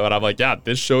awesome. And I'm like, yeah,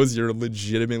 this shows you're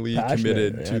legitimately Passionate.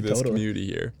 committed to this Totally. community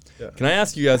here. Yeah. Can I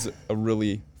ask you guys a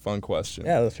really fun question?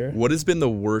 Yeah, sure. What has been the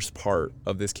worst part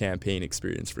of this campaign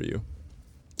experience for you?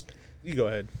 You go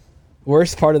ahead.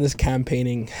 Worst part of this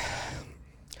campaigning,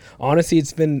 honestly,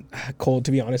 it's been cold.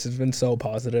 To be honest, it's been so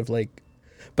positive. Like,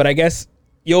 but I guess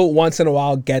you'll once in a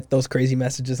while get those crazy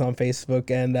messages on Facebook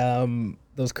and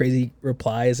those crazy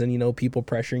replies, and people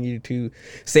pressuring you to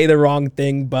say the wrong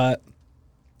thing. But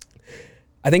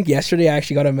I think yesterday I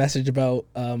actually got a message about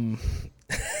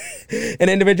an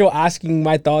individual asking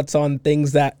my thoughts on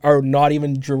things that are not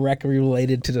even directly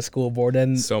related to the school board,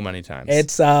 and So many times.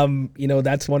 it's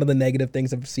that's one of the negative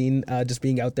things I've seen just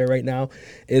being out there right now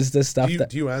is the stuff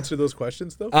Do you answer those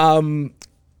questions though?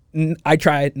 I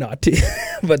try not to,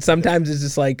 but sometimes it's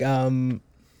just like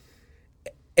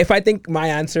if I think my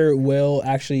answer will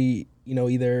actually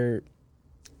either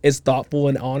is thoughtful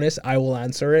and honest, I will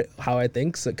answer it how I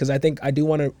think. So, because I think I do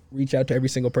want to reach out to every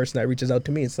single person that reaches out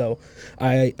to me. So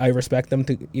I respect them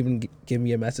to even give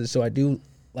me a message. So I do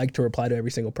like to reply to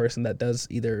every single person that does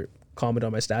either comment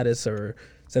on my status or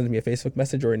sends me a Facebook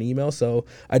message or an email. So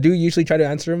I do usually try to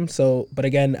answer them. So, but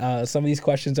again, some of these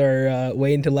questions are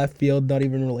way into left field, not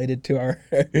even related to our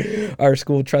our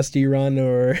school trustee run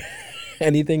or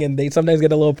anything, and they sometimes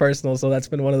get a little personal. So that's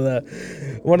been one of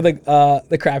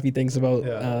the crappy things about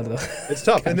It's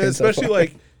tough, and campaign so especially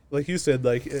far. like you said,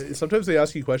 sometimes they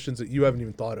ask you questions that you haven't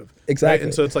even thought of. Exactly. Right?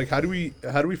 And so it's like, how do we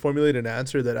formulate an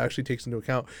answer that actually takes into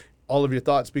account all of your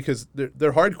thoughts, because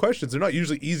they're hard questions. They're not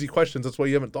usually easy questions. That's why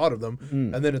you haven't thought of them.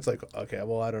 And then it's like, okay,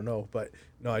 well, I don't know, but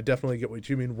no, I definitely get what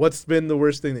you mean. What's been the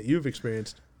worst thing that you've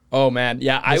experienced? Oh man,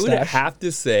 yeah, I would have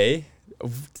to say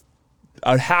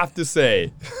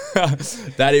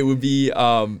that it would be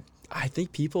I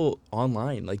think people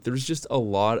online, like there's just a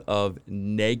lot of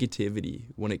negativity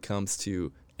when it comes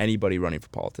to anybody running for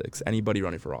politics, anybody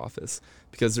running for office,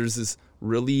 because there's this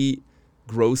really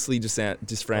grossly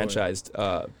disfranchised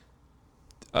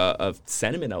of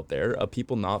sentiment out there of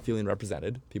people not feeling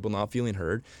represented, people not feeling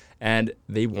heard, and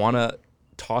they want to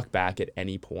talk back at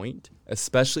any point,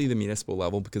 especially the municipal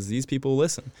level, because these people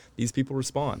listen, these people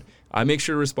respond. I make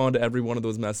sure to respond to every one of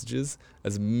those messages.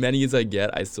 As many as I get,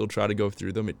 I still try to go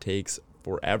through them. It takes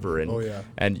forever,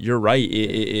 and you're right,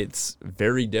 it's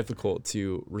very difficult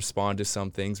to respond to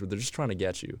some things where they're just trying to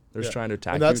get you, they're just trying to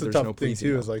attack and that's you. the There's tough no thing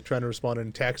too, them. is like trying to respond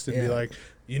in text and be like,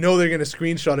 they're going to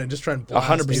screenshot it and just try and blast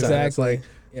 100%. you. Exactly.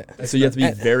 So you have to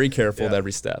be very careful at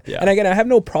every step. And again, I have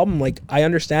no problem. Like, I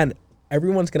understand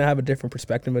everyone's gonna have a different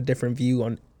perspective, a different view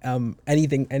on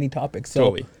anything, any topic.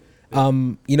 So,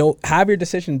 Totally. have your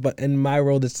decision. But in my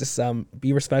world, it's just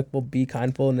be respectful, be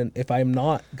kindful, and then if I'm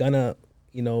not gonna,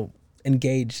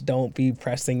 engage, don't be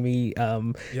pressing me.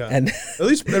 And at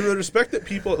least respect that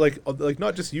people like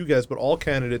not just you guys, but all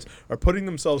candidates are putting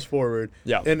themselves forward.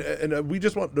 Yeah. And we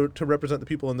just want to represent the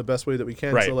people in the best way that we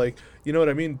can. Right. So like, you know what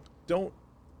I mean? Don't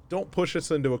push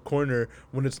us into a corner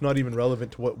when it's not even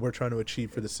relevant to what we're trying to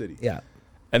achieve for the city. Yeah.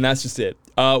 And that's just it.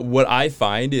 What I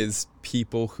find is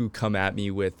people who come at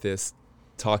me with this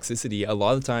toxicity, a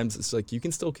lot of the times it's like you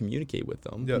can still communicate with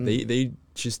them. Yeah. They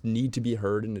just need to be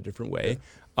heard in a different way.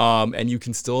 And you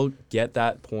can still get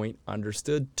that point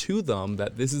understood to them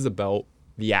that this is about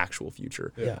the actual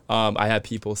future. Yeah. I had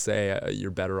people say you're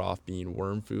better off being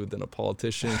worm food than a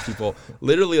politician. People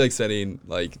literally like saying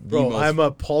like, bro, I'm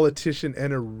a politician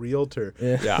and a realtor.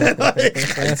 Yeah.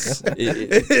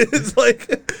 It's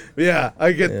like, yeah,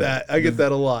 I get that. I get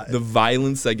that a lot. The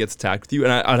violence that gets attacked with you.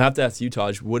 And I'd have to ask you,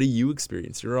 Taj, what do you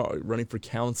experience? You're running for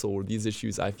council where these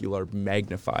issues I feel are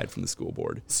magnified from the school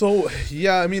board. So,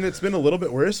 yeah, I mean, it's been a little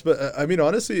bit worse, but I mean,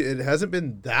 honestly, it hasn't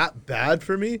been that bad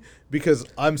for me because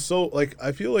I'm so, like,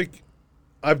 I feel like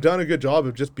I've done a good job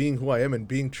of just being who I am and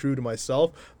being true to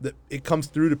myself, that it comes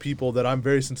through to people that I'm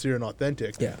very sincere and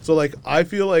authentic. Yeah. So, like, I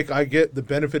feel like I get the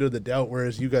benefit of the doubt,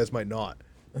 whereas you guys might not.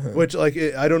 Which, like,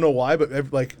 I don't know why, but,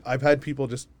 I've had people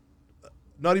just,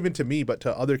 not even to me, but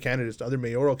to other candidates, to other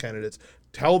mayoral candidates,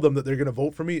 tell them that they're going to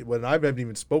vote for me when I haven't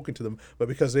even spoken to them, but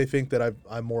because they think that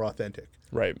I'm more authentic.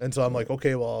 Right. And so I'm like,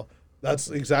 okay, well, that's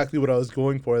exactly what I was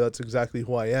going for. That's exactly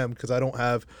who I am, because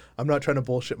I'm not trying to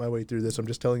bullshit my way through this. I'm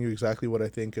just telling you exactly what I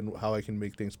think and how I can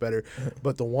make things better.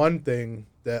 But the one thing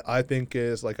that I think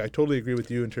is, like, I totally agree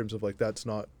with you in terms of, like, that's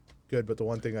not good. But the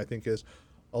one thing I think is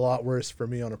a lot worse for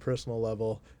me on a personal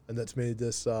level, and that's made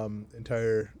this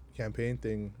entire campaign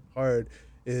thing hard,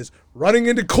 is running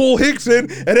into Cole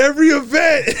Hickson at every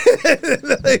event.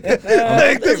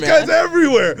 This guy's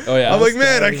everywhere. Oh, yeah. I'm like,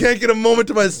 man, I can't get a moment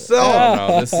to myself. Oh,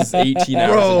 no, this is 18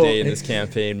 hours a day in this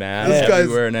campaign, man. This guy's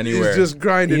Everywhere and anywhere. He's just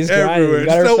grinding He's grinding. everywhere. You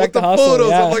gotta Just respect with the the hustle, photos.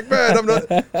 yeah. I'm like, man, I'm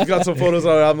not. He's got some photos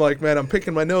on it. I'm like, man, I'm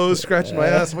picking my nose, scratching my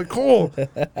ass. I'm like, Cole.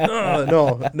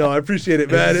 No, I appreciate it,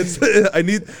 man. It's I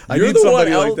need You're the one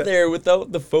somebody out like that. there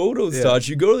without the photos, Yeah. Todd.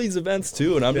 You go to these events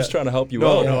too, and I'm just trying to help you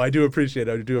out. No, I do appreciate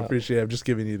it. I'm just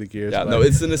giving you the gears. Yeah, but- no,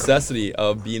 it's the necessity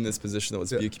of being in this position that was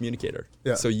to be a communicator.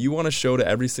 Yeah. So you want to show to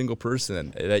every single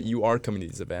person that you are coming to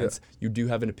these events. You do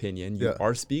have an opinion. You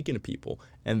are speaking to people.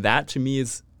 And that to me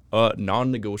is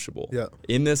non-negotiable. Yeah.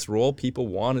 In this role, people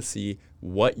want to see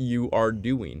what you are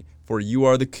doing. For you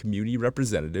are the community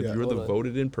representative. Yeah, You're the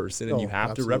voted in person, and No, you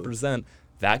have absolutely. to represent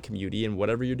that community in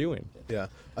whatever you're doing. Yeah,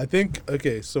 I think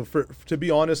so. To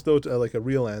be honest, though, like a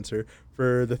real answer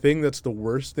for the thing that's the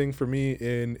worst thing for me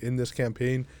in this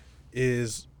campaign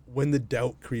is when the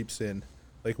doubt creeps in,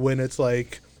 like when it's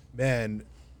like, man,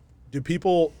 do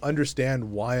people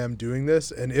understand why I'm doing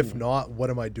this? And if not, what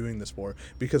am I doing this for?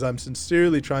 Because I'm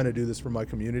sincerely trying to do this for my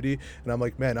community, and I'm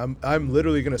like, man, I'm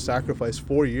literally going to sacrifice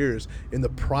 4 years in the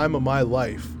prime of my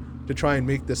life to try and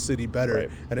make this city better. Right.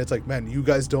 And it's like, man, you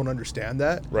guys don't understand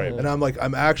that. Right. And I'm like,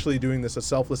 I'm actually doing this as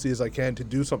selflessly as I can to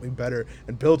do something better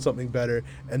and build something better.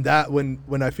 And that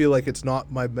when I feel like it's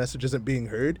not, my message isn't being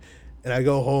heard, and I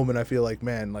go home and I feel like,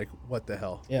 man, like what the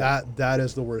hell? Yeah. That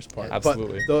is the worst part.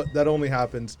 Absolutely. But that only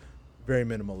happens very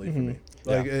minimally for me.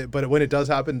 Like, but when it does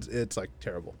happen, it's like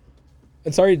terrible.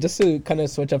 And sorry, just to kind of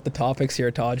switch up the topics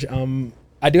here, Taj.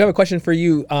 I do have a question for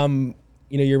you.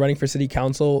 You're running for city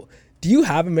council. Do you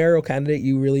have a mayoral candidate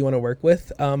you really want to work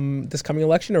with this coming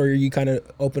election, or are you kind of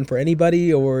open for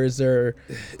anybody, or is there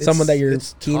someone that you're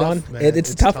keen tough, on? man.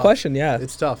 It's a tough question, yeah.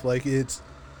 It's tough. Like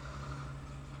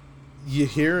you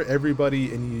hear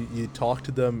everybody and you talk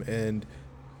to them and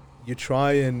you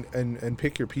try and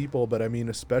pick your people, but I mean,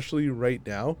 especially right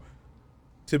now,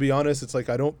 to be honest, it's like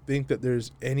I don't think that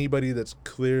there's anybody that's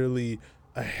clearly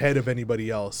ahead of anybody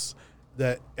else.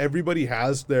 That everybody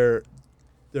has their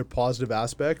positive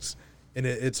aspects, and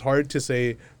it's hard to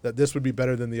say that this would be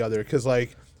better than the other, because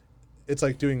like it's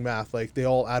like doing math. Like they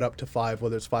all add up to 5,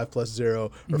 whether it's 5 plus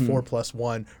 0 or 4 plus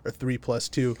 1 or 3 plus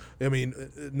 2. I mean,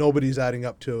 nobody's adding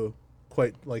up to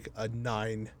quite like a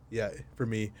 9 yet for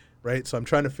me, right? So I'm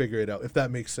trying to figure it out, if that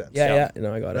makes sense. Yeah.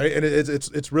 No, I got Right, it. and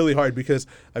it's really hard because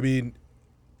I mean,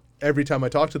 every time I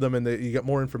talk to them and you get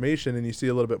more information and you see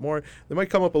a little bit more, they might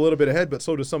come up a little bit ahead, but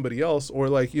so does somebody else, or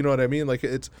like, you know what I mean? Like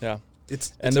it's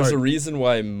And there's hard. a reason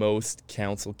why most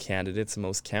council candidates and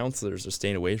most councillors are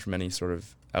staying away from any sort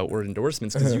of outward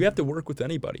endorsements, because you have to work with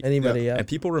anybody. Yeah. And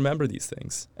people remember these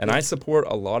things. And I support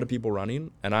a lot of people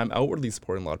running, and I'm outwardly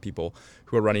supporting a lot of people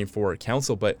who are running for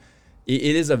council, but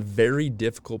it is a very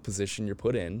difficult position you're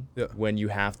put in when you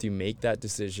have to make that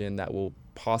decision that will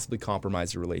possibly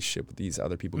compromise your relationship with these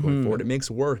other people going forward. It makes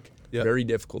work very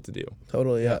difficult to do.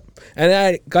 Totally, yeah. And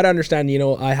I got to understand,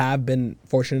 I have been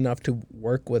fortunate enough to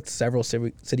work with several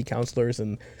city councilors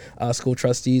and school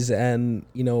trustees, and,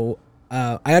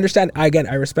 I understand, I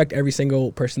respect every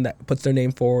single person that puts their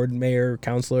name forward, mayor,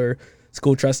 councilor,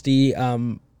 school trustee.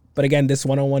 But again, this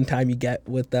one-on-one time you get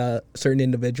with certain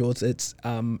individuals, it's,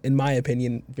 in my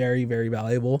opinion, very, very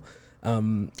valuable.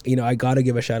 I got to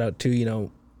give a shout out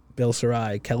to, Bill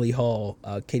Sarai, Kelly Hall,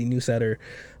 Katie Newsetter,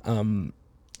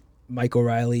 Mike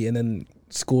O'Reilly, and then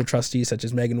school trustees such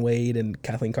as Megan Wade and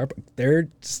Kathleen Carp.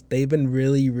 They've been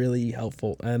really, really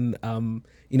helpful. And,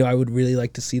 I would really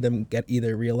like to see them get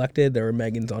either reelected or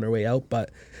Megan's on her way out.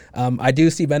 But I do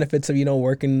see benefits of,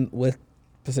 working with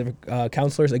Pacific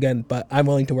counselors again, but I'm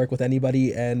willing to work with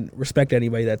anybody and respect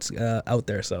anybody that's out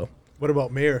there. So What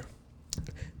about mayor?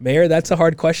 Mayor, that's a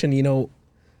hard question.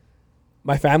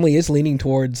 My family is leaning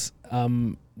towards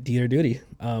Dieter Duty,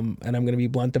 and I'm going to be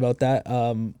blunt about that.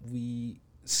 We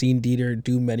seen Dieter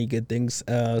do many good things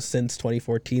since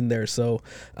 2014 there, so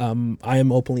I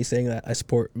am openly saying that I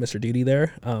support Mr. Duty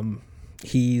there.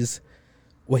 He's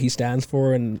what he stands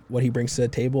for and what he brings to the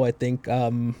table. I think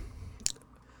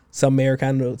some mayor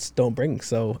candidates don't bring.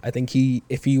 So I think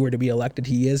if he were to be elected,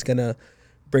 he is going to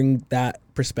bring that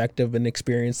perspective and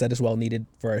experience that is well needed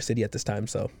for our city at this time.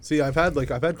 So see, I've had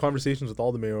conversations with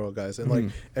all the mayoral guys, and like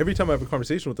every time I have a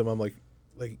conversation with them, I'm like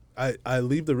I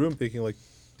leave the room thinking like,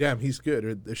 damn, he's good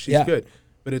or she's good.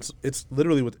 But it's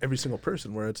literally with every single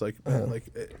person where it's like,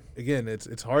 again,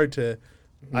 it's hard to.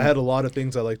 I had a lot of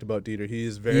things I liked about Dieter.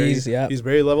 He's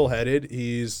very level-headed.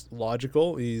 He's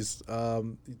logical. He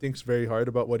thinks very hard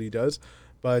about what he does.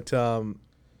 But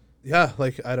Yeah,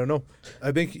 like I don't know.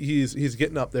 I think he's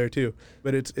getting up there too.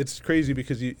 But it's crazy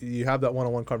because you have that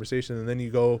one-on-one conversation, and then you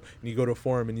go to a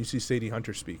forum and you see Sadie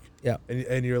Hunter speak. Yeah.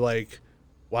 And you're like,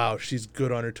 wow, she's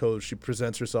good on her toes. She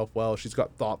presents herself well. She's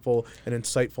got thoughtful and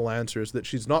insightful answers that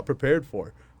she's not prepared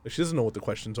for. Like, she doesn't know what the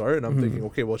questions are, and I'm thinking,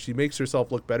 okay, well, she makes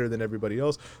herself look better than everybody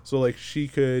else. So like she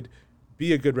could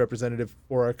be a good representative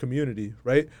for our community,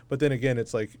 right? But then again,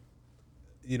 it's like,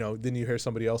 you know, then you hear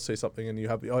somebody else say something, and you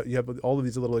have all of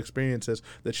these little experiences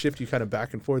that shift you kind of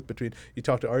back and forth between. You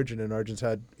talk to Arjun, and Arjun's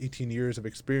had 18 years of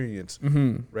experience,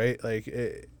 right?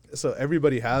 Like, so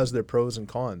everybody has their pros and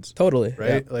cons. Totally.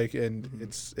 Right? Yeah. Like, and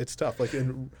it's tough. Like,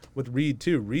 and with Reed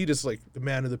too. Reed is like the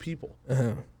man of the people,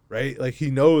 right? Like, he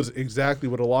knows exactly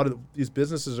what a lot of these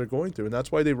businesses are going through, and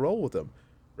that's why they roll with him,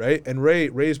 right? And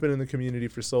Ray's been in the community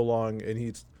for so long, and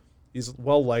he's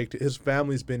well liked. His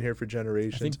family's been here for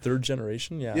generations. I think third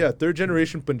generation, yeah. Yeah, third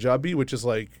generation Punjabi, which is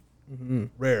like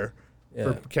rare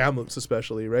for Kamloops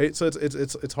especially, right? So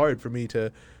it's hard for me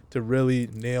to really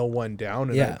nail one down.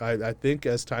 And I think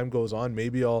as time goes on,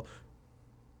 maybe I'll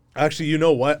actually, you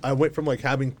know what? I went from like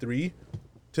having 3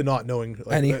 to not knowing.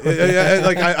 Like,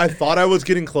 I thought I was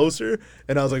getting closer,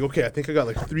 and I was like, okay, I think I got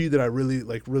like 3 that I really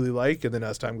like, and then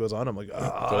as time goes on, I'm like,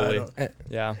 totally.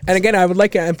 Yeah. And again, I would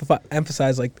like to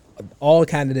emphasize, like, all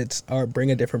candidates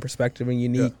bring a different perspective and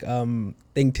unique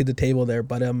thing to the table there.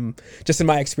 But just in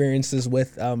my experiences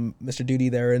with Mr. Duty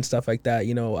there and stuff like that,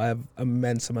 you know, I have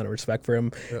immense amount of respect for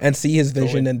him and see his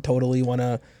vision and totally want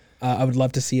to. I would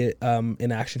love to see it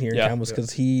in action here in Kamloops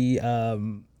because he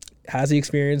has the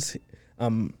experience.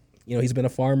 You know, he's been a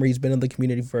farmer. He's been in the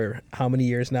community for how many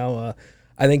years now?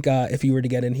 I think if he were to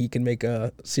get in, he can make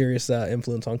a serious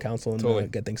influence on council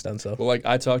and get things done. So, well, like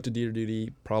I talk to Dieter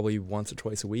Duty probably once or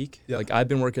twice a week. Yeah. Like I've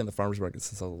been working at the farmers market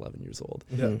since I was 11 years old,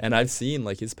 and I've seen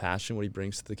like his passion, what he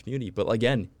brings to the community. But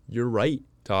again, you're right,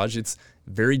 Taj. It's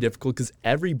very difficult because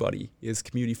everybody is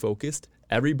community focused.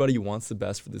 Everybody wants the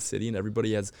best for the city, and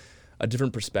everybody has a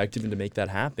different perspective, and to make that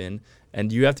happen,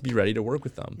 and you have to be ready to work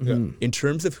with them. In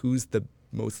terms of who's the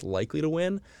most likely to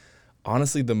win,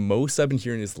 honestly, the most I've been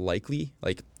hearing is likely.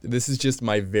 Like, this is just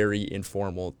my very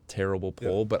informal, terrible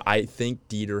poll, but I think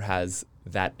Dieter has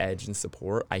that edge and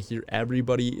support. I hear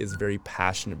everybody is very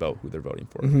passionate about who they're voting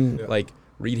for. Like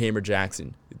Reed Hamer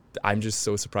Jackson, I'm just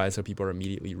so surprised how people are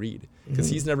immediately Reed, because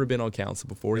he's never been on council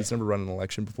before. He's never run an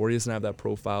election before. He doesn't have that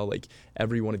profile like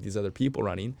every one of these other people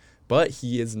running, but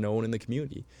he is known in the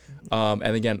community. And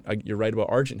again, you're right about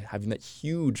Arjun having that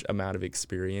huge amount of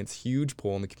experience, huge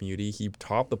pull in the community. He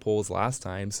topped the polls last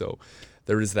time, so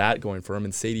there is that going for him.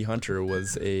 And Sadie Hunter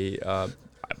was a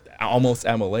almost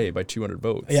MLA by 200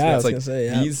 votes. Yeah, it's like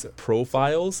these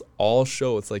profiles all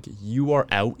show it's like you are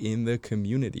out in the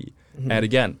community. And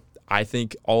again, I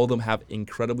think all of them have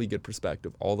incredibly good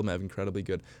perspective. All of them have incredibly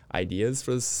good ideas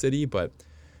for the city, but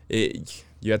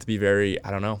you have to be very,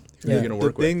 I don't know, who you're going to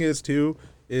work with. The thing is, too,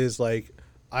 is like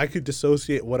I could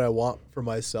dissociate what I want for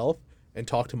myself and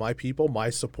talk to my people, my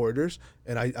supporters,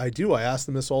 and I do. I ask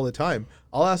them this all the time.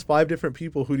 I'll ask 5 different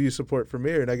people, who do you support for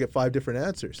mayor, and I get 5 different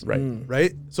answers.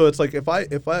 Right? So it's like if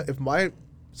my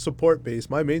support base,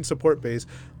 my main support base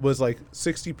was like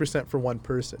 60% for one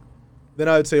person, then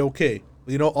I would say, okay,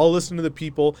 you know, I'll listen to the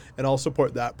people and I'll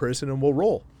support that person and we'll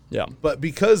roll. Yeah. But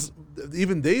because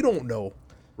even they don't know,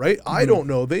 right? I don't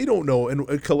know. They don't know.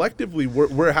 And collectively,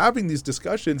 we're having these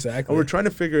discussions and we're trying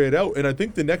to figure it out. And I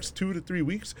think the next 2 to 3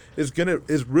 weeks is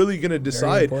really gonna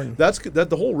decide. That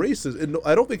the whole race is. And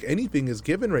I don't think anything is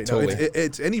given right now.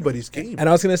 It's anybody's game. And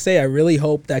I was gonna say, I really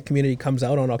hope that community comes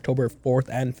out on October 4th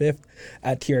and 5th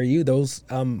at TRU. Those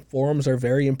forums are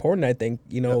very important. I think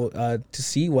to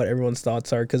see what everyone's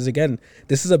thoughts are, because again,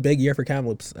 this is a big year for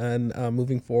Kamloops, and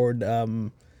moving forward,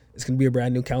 it's gonna be a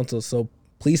brand new council. So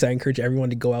please, I encourage everyone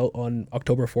to go out on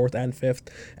October 4th and 5th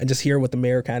and just hear what the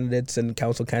mayor candidates and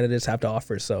council candidates have to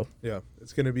offer. So yeah,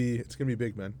 it's gonna be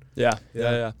big, man. Yeah.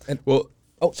 And well,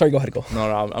 sorry, go ahead, go.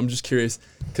 No, I'm just curious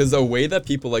because the way that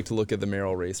people like to look at the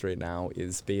mayoral race right now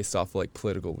is based off like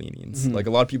political leanings. Like a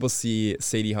lot of people see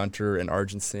Sadie Hunter and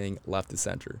Arjun Singh left to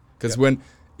center, because when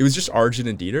it was just Arjun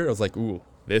and Dieter, I was like, ooh,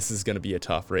 this is going to be a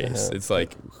tough race. It's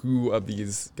like, who of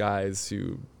these guys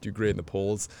who do great in the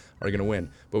polls are going to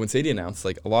win? But when Sadie announced,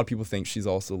 like, a lot of people think she's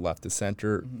also left to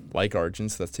center, like Arjun,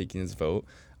 so that's taking his vote.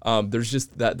 There's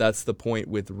just that's the point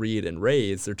with Reed and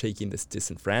Ray, is they're taking this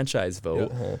disenfranchised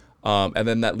vote. And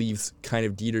then that leaves kind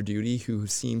of Dieter Duty, who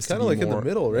seems kind to of be like more, in the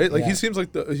middle, right? Like he seems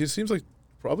like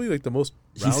probably like the most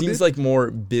rounded. He seems like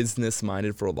more business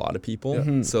minded for a lot of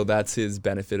people. So that's his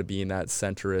benefit of being that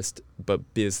centrist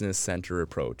but business center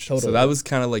approach. Totally. So that was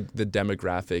kind of like the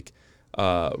demographic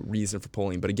reason for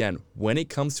polling. But again, when it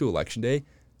comes to election day,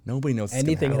 Nobody knows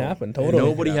anything can happen. Totally.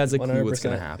 Nobody has a clue what's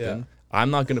going to 100%. happen. Yeah. I'm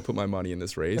not going to put my money in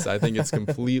this race. I think it's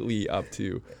completely up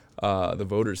to the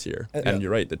voters here. And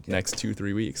you're right, the next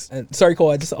 2-3 weeks. And sorry,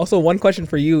 Cole, just also one question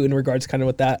for you in regards kind of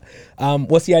with that.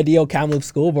 What's the ideal Kamloops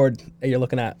school board that you're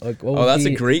looking at? Like, what That's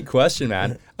a great question,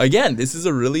 man. Again, this is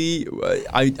a really,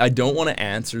 I don't want to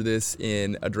answer this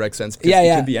in a direct sense because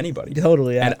it could be anybody.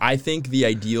 Totally, yeah. And I think the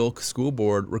ideal school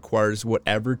board requires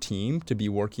whatever team to be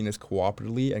working as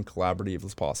cooperatively and collaborative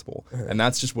as possible. And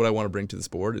that's just what I want to bring to this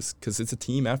board is because it's a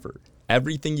team effort.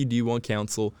 Everything you do on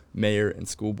council, mayor, and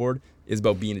school board is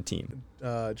about being a team.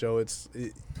 Joe,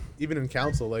 even in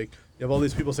council, like you have all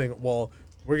these people saying, well,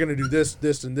 we're going to do this,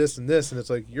 this, and this, and this. And it's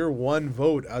like, you're one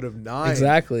vote out of 9.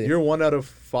 Exactly. You're 1 out of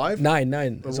 5?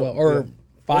 9 as well. Or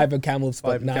 5 of Kamloops,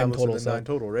 5 but 9 Kamloops total. and then 9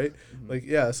 total, right? Like,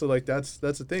 yeah, so like that's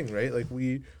the thing, right? Like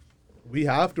we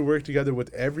have to work together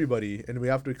with everybody and we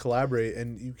have to collaborate,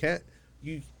 and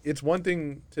it's one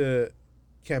thing to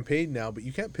campaign now, but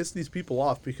you can't piss these people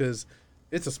off because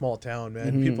it's a small town,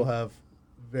 man. People have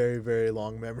very, very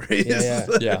long memories.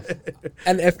 Yeah.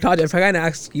 And if I can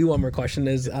ask you one more question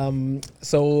is,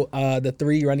 the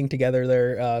 3 running together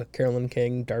there, Carolyn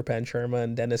King, Darpan Sharma,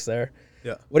 and Dennis there.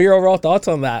 Yeah. What are your overall thoughts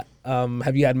on that?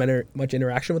 Have you had much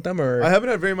interaction with them, or? I haven't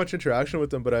had very much interaction with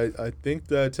them, but I think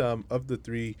that of the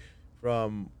 3,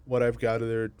 from what I've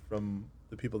gathered from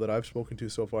the people that I've spoken to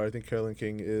so far, I think Carolyn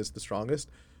King is the strongest,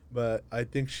 but I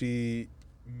think she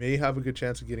may have a good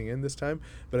chance of getting in this time,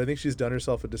 but I think she's done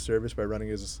herself a disservice by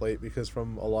running as a slate, because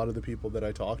from a lot of the people that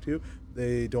I talk to,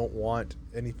 they don't want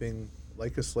anything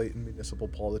like a slate in municipal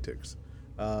politics,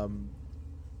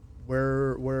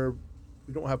 where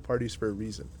we don't have parties for a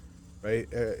reason, right?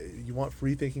 You want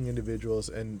free-thinking individuals,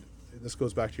 and this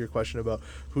goes back to your question about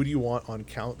who do you want on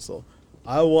council.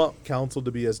 I want council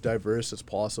to be as diverse as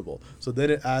possible, so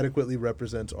then it adequately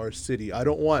represents our city. I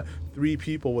don't want 3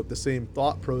 people with the same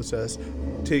thought process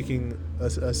taking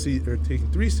a seat or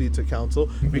taking 3 seats at council,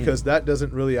 because that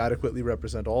doesn't really adequately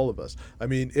represent all of us. I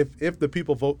mean, if the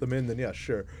people vote them in, then yeah,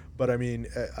 sure. But I mean,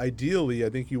 ideally, I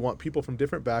think you want people from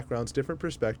different backgrounds, different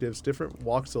perspectives, different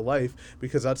walks of life,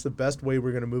 because that's the best way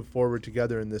we're going to move forward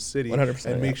together in this city 100%,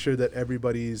 and make sure that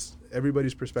everybody's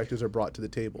perspectives are brought to the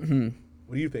table.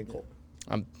 What do you think, Cole?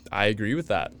 I agree with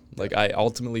that. Like, I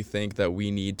ultimately think that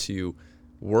we need to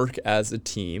work as a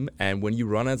team, and when you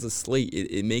run as a slate,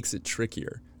 it makes it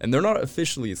trickier. And they're not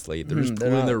officially a slate; they're just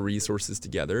pooling their resources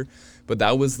together. But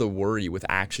that was the worry with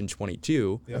Action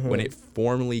 22 when it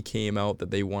formally came out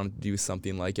that they wanted to do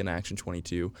something like an Action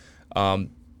 22.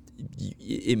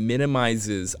 It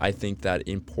minimizes, I think, that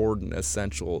important,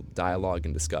 essential dialogue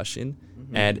and discussion.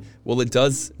 And while it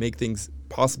does make things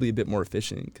possibly a bit more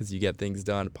efficient, because you get things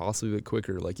done possibly a bit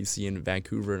quicker, like you see in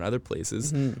Vancouver and other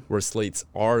places where slates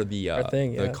are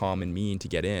the common mean to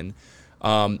get in.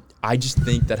 I just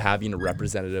think that having a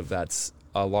representative that's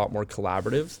a lot more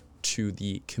collaborative to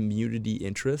the community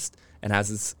interest and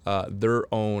has their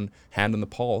own hand on the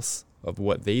pulse of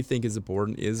what they think is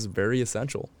important is very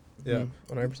essential. Yeah,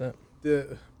 100%.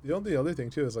 The only other thing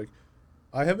too is, like,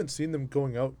 I haven't seen them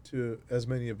going out to as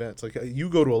many events. Like, you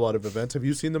go to a lot of events. Have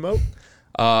you seen them out?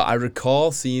 I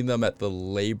recall seeing them at the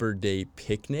Labor Day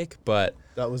picnic, but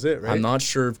that was it, right? I'm not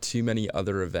sure of too many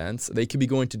other events. They could be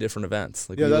going to different events.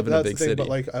 Like, we live in a big the thing, city. But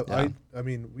like, I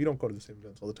mean, we don't go to the same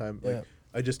events all the time. Like,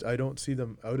 I don't see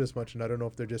them out as much, and I don't know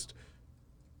if they're just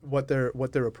what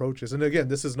their approach is. And again,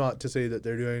 this is not to say that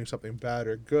they're doing something bad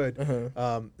or good.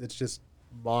 It's just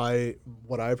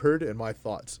what I've heard and my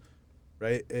thoughts.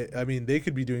 Right. I mean, they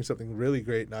could be doing something really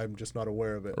great, and I'm just not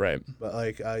aware of it. Right. But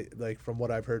like from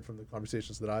what I've heard from the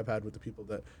conversations that I've had with the people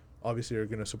that obviously are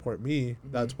going to support me,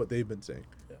 that's what they've been saying.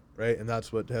 Yeah. Right. And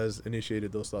that's what has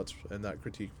initiated those thoughts and that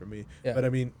critique from me. Yeah. But I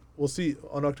mean, we'll see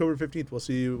on October 15th. We'll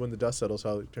see when the dust settles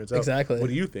how it turns out. Exactly. What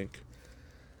do you think?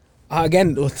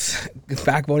 Again,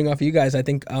 back voting off you guys, I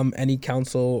think any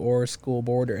council or school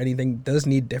board or anything does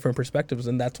need different perspectives,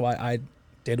 and that's why I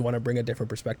did want to bring a different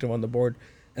perspective on the board.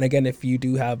 And again, if you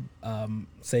do have,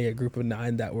 say, a group of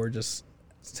 9 that were just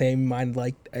same mind,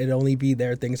 like, it'd only be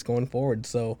their things going forward.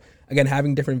 So again,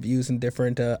 having different views and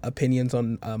different opinions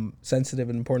on sensitive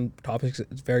and important topics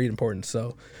is very important.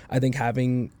 So I think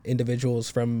having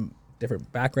individuals from different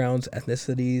backgrounds,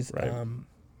 ethnicities,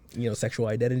 sexual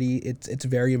identity, it's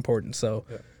very important. So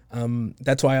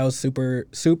that's why I was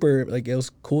super, like, it was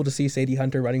cool to see Sadie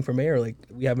Hunter running for mayor. Like,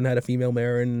 we haven't had a female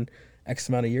mayor in X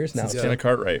amount of years now. Since Jenna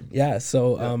Cartwright. Yeah.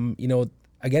 So,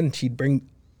 again, she'd bring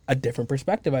a different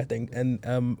perspective, I think. And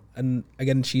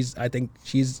again, I think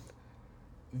she's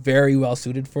very well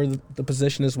suited for the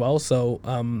position as well. So,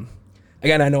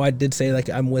 again, I know I did say like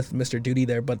I'm with Mr. Duty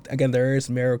there, but again, there is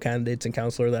mayoral candidates and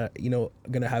councilor that are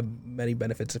going to have many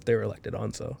benefits if they're elected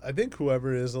on. So I think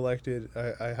whoever is elected,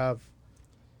 I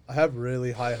have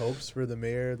really high hopes for the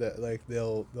mayor that like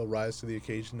they'll rise to the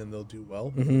occasion and they'll do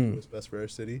well. Do what's best for our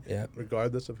city,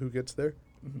 regardless of who gets there,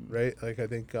 right? Like I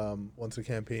think once the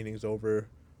campaigning's over,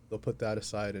 they'll put that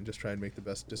aside and just try and make the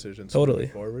best decisions moving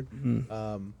forward.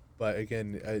 But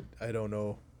again, I don't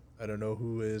know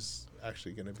who is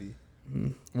actually going to be.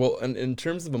 Well, and in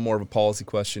terms of more of a policy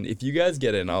question, if you guys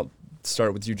get in, I'll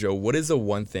start with you, Joe. What is the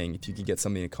one thing, if you could get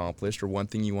something accomplished, or one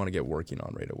thing you want to get working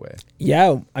on right away?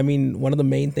 Yeah, I mean, one of the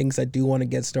main things I do want to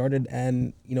get started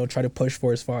and try to push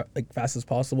for as fast as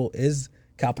possible is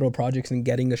capital projects and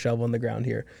getting a shovel on the ground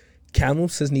here.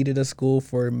 Kamloops has needed a school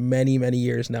for many, many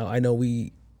years now. I know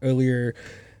earlier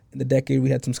in the decade we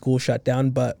had some schools shut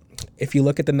down, but if you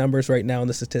look at the numbers right now and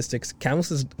the statistics, Kamloops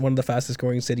is one of the fastest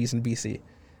growing cities in BC.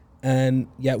 And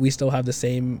yet we still have the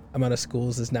same amount of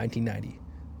schools as 1990.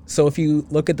 So if you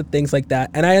look at the things like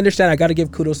that, and I understand I got to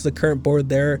give kudos to the current board.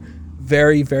 They're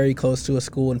very, very close to a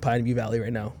school in Pine View Valley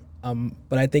right now.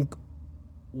 But I think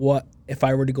if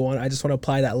I were to go on, I just want to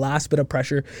apply that last bit of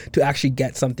pressure to actually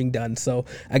get something done. So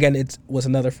again, it was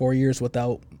another 4 years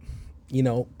without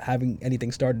having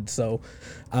anything started. So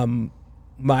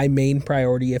my main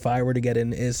priority, if I were to get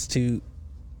in, is to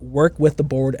work with the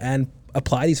board and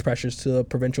apply these pressures to the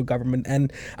provincial government.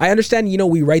 And I understand,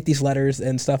 we write these letters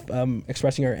and stuff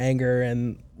expressing our anger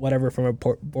and whatever from a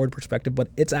board perspective, but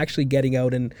it's actually getting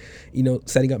out and,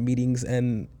 setting up meetings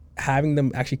and having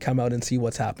them actually come out and see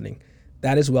what's happening.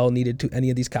 That is well needed to any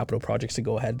of these capital projects to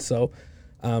go ahead. So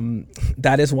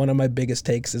that is one of my biggest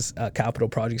takes is capital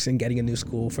projects and getting a new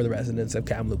school for the residents of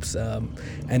Kamloops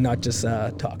and not just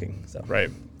talking. So. Right.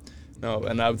 No,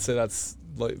 and I would say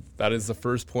that is the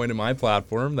first point in my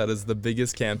platform. That is the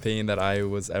biggest campaign that I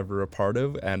was ever a part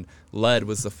of and led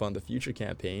was the Fund the Future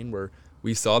campaign, where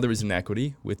we saw there was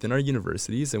inequity within our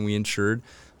universities and we ensured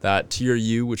that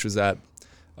TRU, which was at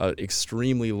an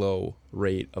extremely low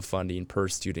rate of funding per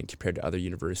student compared to other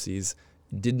universities,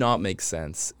 did not make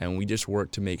sense, and we just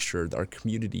worked to make sure that our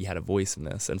community had a voice in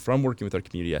this. And from working with our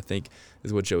community, I think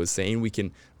is what Joe was saying, we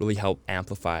can really help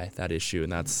amplify that issue,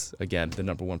 and that's, again, the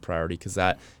number one priority, because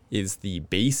that is the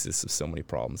basis of so many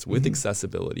problems with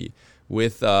accessibility,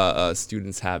 with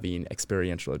students having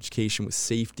experiential education, with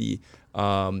safety.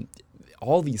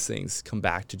 All these things come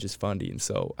back to just funding,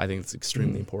 so I think it's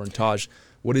extremely important. Taj,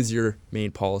 what is your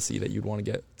main policy that you'd want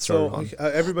to get started on?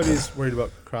 Everybody's worried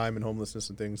about crime and homelessness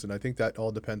and things, and I think that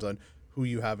all depends on who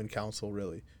you have in council,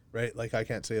 really, right? Like I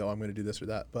can't say, I'm going to do this or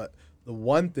that, but the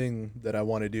one thing that I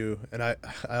want to do, and I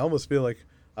almost feel like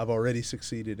I've already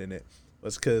succeeded in it,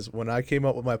 was because when I came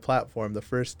up with my platform, the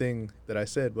first thing that I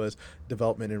said was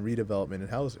development and redevelopment in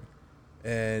housing.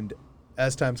 And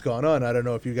as time's gone on, I don't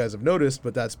know if you guys have noticed,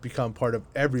 but that's become part of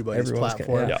everybody's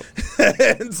platform.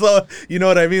 And so, you know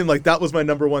what I mean? Like that was my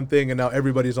number one thing, and now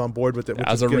everybody's on board with it.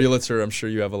 As a realtor, I'm sure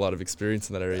you have a lot of experience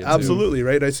in that area. Absolutely, too.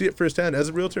 Right? I see it firsthand. As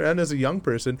a realtor and as a young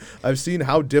person, I've seen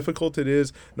how difficult it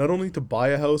is not only to buy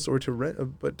a house or to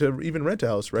rent, but to even rent a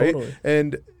house, right? Totally.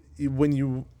 And when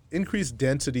you increase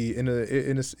density in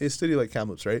a city like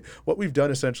Kamloops, right? What we've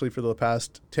done essentially for the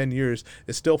past 10 years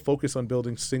is still focus on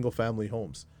building single-family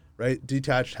homes. Right,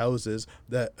 detached houses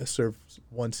that serve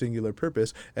one singular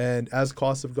purpose, and as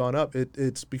costs have gone up,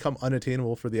 it's become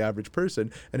unattainable for the average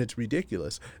person, and it's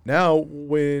ridiculous. Now,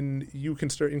 when you can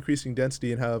start increasing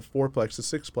density and have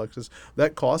 4plexes, 6plexes,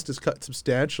 that cost is cut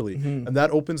substantially, and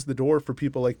that opens the door for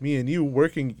people like me and you,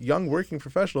 young working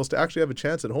professionals, to actually have a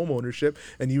chance at home ownership.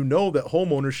 And you know that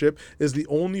home ownership is the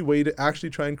only way to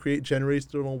actually try and create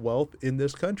generational wealth in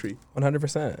this country.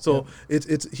 100%. So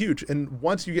it's huge, and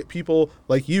once you get people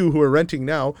like you who are renting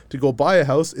now to go buy a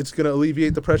house, it's going to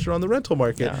alleviate the pressure on the rental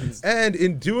market. And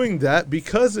in doing that,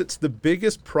 because it's the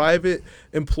biggest private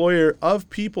employer of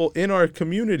people in our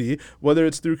community, whether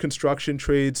it's through construction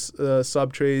trades,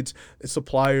 sub-trades,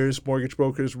 suppliers, mortgage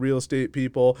brokers, real estate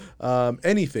people,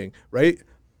 anything, right?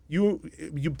 You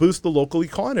boost the local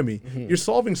economy. You're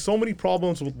solving so many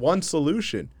problems with one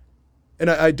solution. And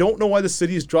I don't know why the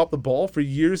city has dropped the ball for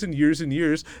years and years and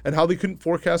years, and how they couldn't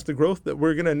forecast the growth that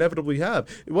we're going to inevitably have.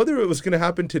 Whether it was going to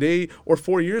happen today or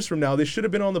 4 years from now, they should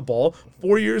have been on the ball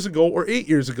 4 years ago or 8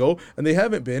 years ago, and they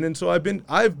haven't been. And so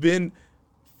I've been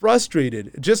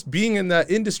frustrated just being in that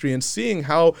industry and seeing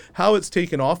how it's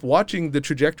taken off, watching the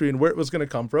trajectory and where it was going to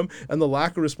come from, and the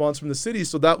lack of response from the city.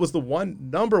 So that was the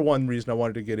number one reason I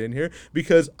wanted to get in here,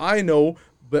 because I know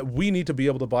that we need to be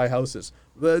able to buy houses.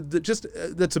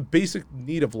 That's a basic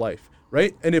need of life,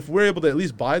 right? And if we're able to at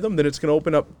least buy them, then it's going to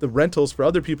open up the rentals for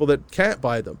other people that can't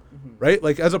buy them, right?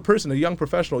 Like as a person, a young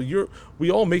professional,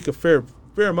 we all make a fair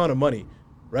amount of money,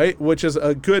 right? Which is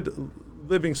a good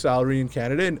living salary in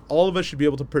Canada, and all of us should be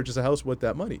able to purchase a house with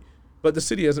that money. But the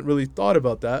city hasn't really thought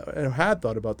about that, and had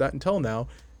thought about that until now.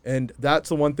 And that's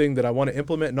the one thing that I want to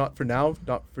implement, not for now,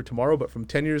 not for tomorrow, but from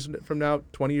 10 years from now,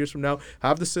 20 years from now,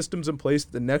 have the systems in place,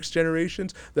 the next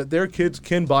generations, that their kids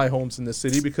can buy homes in the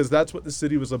city, because that's what the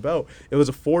city was about. It was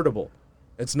affordable.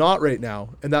 It's not right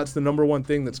now, and that's the number one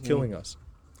thing that's killing us.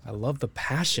 I love the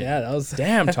passion. Yeah, that was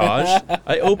damn, Taj.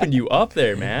 I opened you up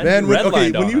there, man. Man,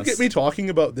 when you us. get me talking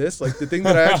about this, like the thing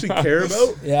that I actually care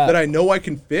about, that I know I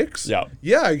can fix,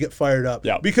 I get fired up.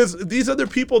 Yeah. Because these other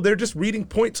people, they're just reading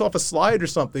points off a slide or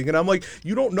something, and I'm like,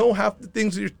 you don't know half the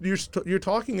things you're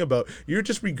talking about. You're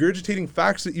just regurgitating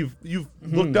facts that you've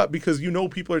looked up because you know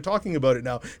people are talking about it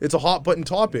now. It's a hot button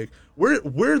topic.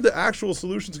 Where the actual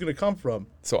solutions going to come from?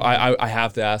 So I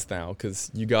have to ask now, because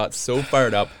you got so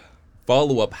fired up.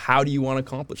 Follow up, how do you want to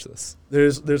accomplish this?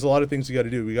 There's a lot of things you got to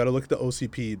do. We got to look at the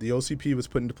OCP. The OCP was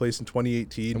put into place in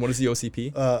 2018. And what is the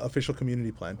OCP? Official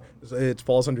Community Plan. It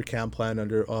falls under CAM Plan,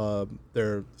 under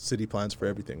their city plans for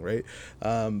everything, right?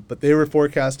 But they were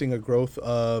forecasting a growth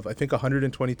of, I think,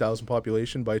 120,000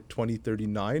 population by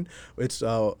 2039. It's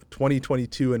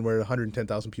 2022, and we're at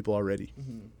 110,000 people already,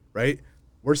 right?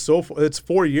 It's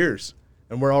 4 years,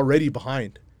 and we're already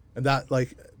behind. And that,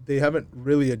 like, they haven't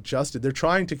really adjusted. They're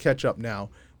trying to catch up now,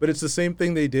 but it's the same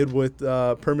thing they did with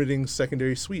permitting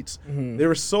secondary suites. They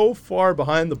were so far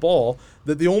behind the ball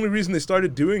that the only reason they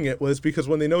started doing it was because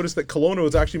when they noticed that Kelowna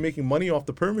was actually making money off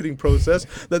the permitting process,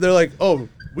 that they're like, oh,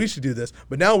 we should do this.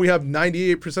 But now we have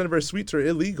 98% of our suites are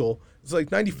illegal. It's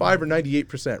like 95 or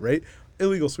 98%, right?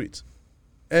 Illegal suites.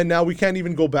 And now we can't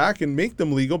even go back and make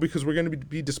them legal because we're going to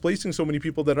be displacing so many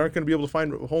people that aren't going to be able to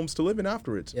find homes to live in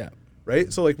afterwards. Yeah.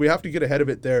 Right? So, like, we have to get ahead of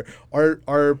it there.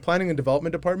 Our planning and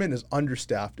development department is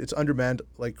understaffed. It's undermanned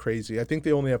like crazy. I think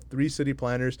they only have 3 city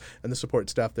planners, and the support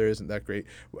staff there isn't that great.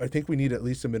 I think we need at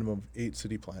least a minimum of 8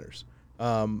 city planners.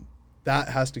 That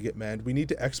has to get manned. We need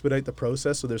to expedite the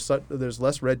process so there's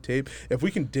less red tape. If we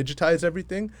can digitize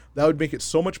everything, that would make it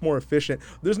so much more efficient.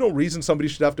 There's no reason somebody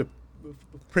should have to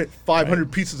print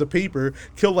 500 pieces of paper,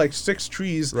 kill like 6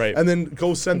 trees, and then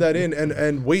go send that in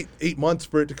and wait 8 months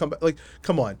for it to come back. Like,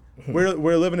 come on.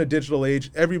 We're living a digital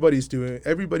age. Everybody's doing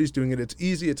it. It's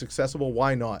easy, it's accessible.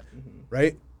 Why not?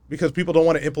 Right? Because people don't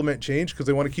want to implement change because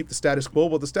they want to keep the status quo.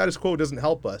 Well, the status quo doesn't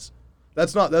help us.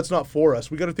 That's not for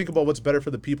us. We got to think about what's better for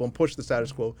the people and push the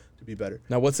status quo to be better.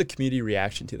 Now, what's the community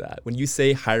reaction to that? When you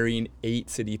say hiring 8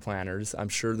 city planners, I'm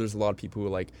sure there's a lot of people who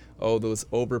are like, oh, those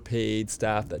overpaid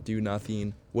staff that do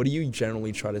nothing. What do you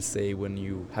generally try to say when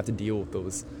you have to deal with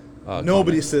those Nobody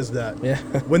comments? says that. Yeah.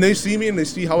 When they see me and they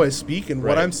see how I speak and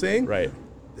what I'm saying,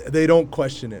 they don't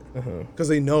question it because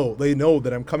they know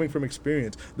that I'm coming from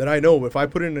experience, that I know if I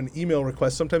put in an email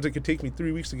request, sometimes it could take me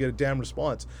 3 weeks to get a damn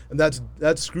response. And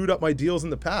that's screwed up my deals in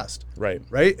the past. Right.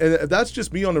 And that's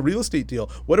just me on a real estate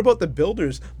deal. What about the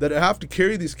builders that have to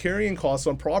carry these carrying costs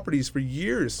on properties for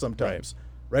years sometimes,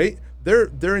 right?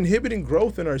 They're inhibiting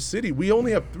growth in our city. We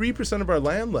only have 3% of our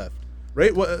land left.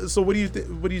 Right. So what are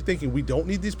you thinking? We don't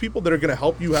need these people that are going to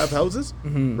help you have houses,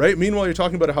 right? Meanwhile, you're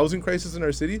talking about a housing crisis in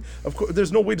our city. Of course,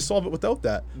 there's no way to solve it without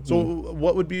that. So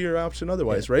what would be your option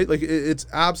otherwise, right? Like it's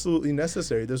absolutely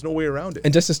necessary. There's no way around it.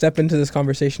 And just to step into this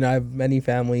conversation, I have many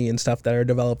family and stuff that are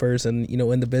developers and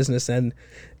in the business, and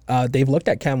they've looked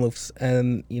at Kamloops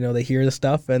and they hear the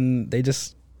stuff and they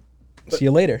just. See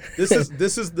you later.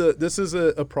 This is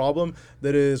a problem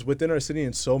that is within our city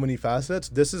in so many facets.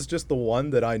 This is just the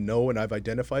one that I know and I've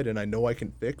identified and I know I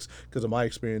can fix because of my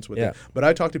experience with it. But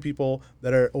I talk to people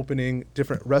that are opening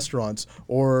different restaurants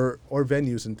or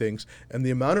venues and things, and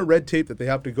the amount of red tape that they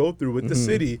have to go through with the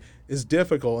city is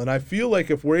difficult. And I feel like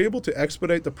if we're able to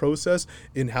expedite the process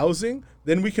in housing,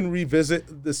 then we can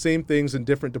revisit the same things in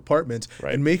different departments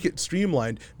and make it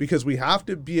streamlined, because we have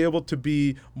to be able to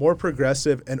be more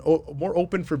progressive and more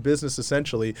open for business,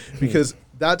 essentially, because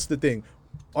that's the thing.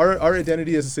 Our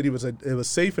identity as a city was it was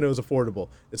safe and it was affordable.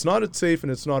 It's not safe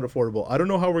and it's not affordable. I don't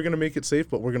know how we're going to make it safe,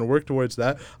 but we're going to work towards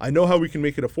that. I know how we can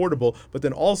make it affordable, but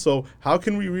then also how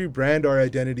can we rebrand our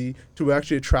identity to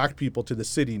actually attract people to the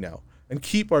city now and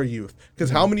keep our youth? Because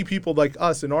how many people like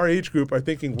us in our age group are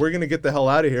thinking we're going to get the hell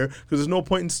out of here because there's no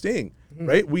point in staying.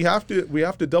 right? We have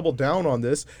to double down on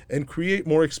this and create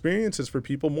more experiences for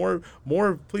people,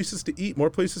 more places to eat, more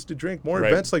places to drink, more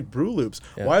events like brew loops.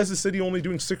 Yeah. Why is the city only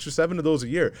doing 6 or 7 of those a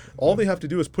year? All they have to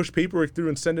do is push paperwork through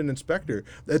and send an inspector.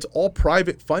 It's all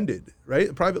private funded,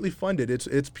 right? Privately funded.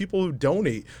 It's people who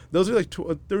donate. Those are like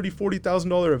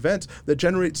 $30,000-$40,000 events that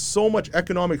generate so much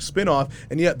economic spin-off,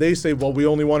 and yet they say, well, we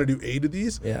only want to do 8 of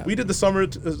these. Yeah. We did the summer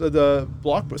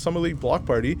league block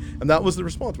party, and that was the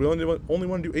response. We only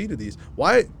want to do 8 of these.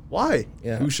 Why?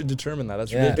 Yeah. Who should determine that?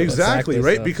 That's Yeah. ridiculous. Exactly,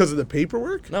 right? So. Because of the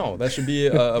paperwork? No, that should be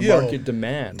a market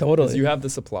demand. Totally. Because you have the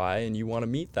supply and you want to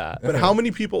meet that. But how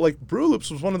many people, like Brew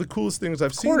Loops was one of the coolest things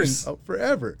I've seen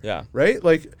forever. Yeah. Right?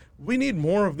 Like, we need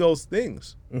more of those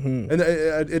things. And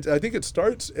I think it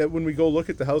starts when we go look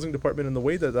at the housing department and the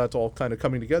way that that's all kind of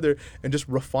coming together and just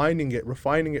refining it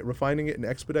and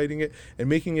expediting it and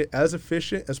making it as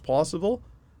efficient as possible.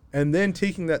 And then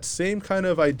taking that same kind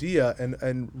of idea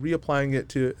and reapplying it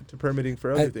to permitting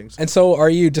for other things. And so are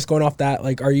you, just going off that,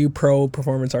 like, are you pro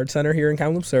Performance Arts Center here in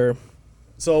Kamloops, or?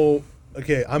 So,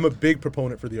 okay, I'm a big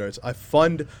proponent for the arts. I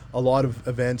fund a lot of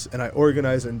events and I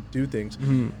organize and do things.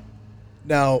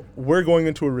 Now, we're going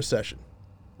into a recession,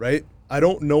 right? I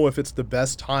don't know if it's the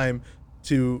best time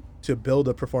to build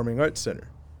a performing arts center.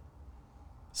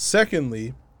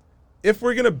 Secondly, if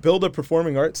we're going to build a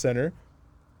performing arts center,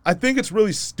 I think it's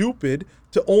really stupid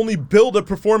to only build a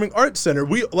performing arts center.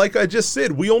 We, like I just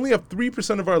said, we only have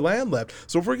 3% of our land left.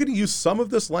 So if we're going to use some of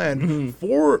this land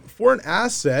for an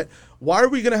asset, why are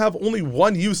we going to have only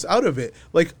one use out of it?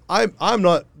 Like, I'm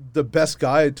not the best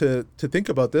guy to think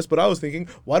about this, but I was thinking,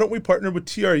 why don't we partner with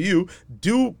TRU,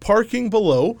 do parking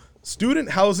below,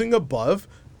 student housing above,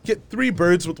 get 3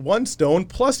 birds with 1 stone,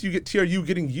 plus you get TRU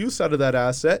getting use out of that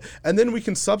asset, and then we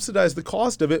can subsidize the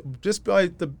cost of it just by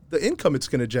the income it's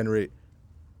going to generate,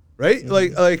 right?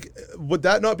 Like, would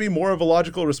that not be more of a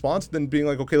logical response than being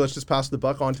like, okay, let's just pass the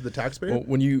buck on to the taxpayer? Well,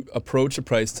 when you approach a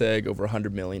price tag over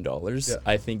 $100 million,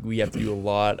 I think we have to do a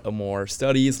lot of more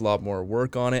studies, a lot more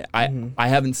work on it. I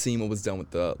haven't seen what was done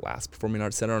with the last Performing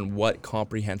Arts Center and what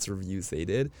comprehensive reviews they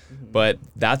did, but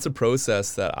that's a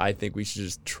process that I think we should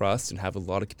just trust and have a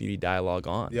lot of community dialogue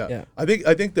on. Yeah. I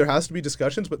think there has to be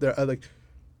discussions, but there are like,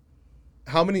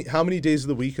 how many days of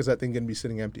the week is that thing going to be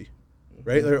sitting empty?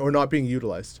 Right? Or not being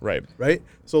utilized. Right?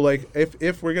 So, like,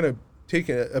 if we're going to take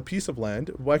a piece of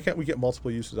land, why can't we get multiple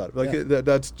uses out of it? Like,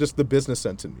 that's just the business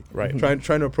sense in me. Right. Trying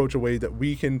to approach a way that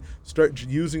we can start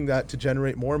using that to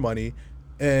generate more money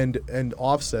and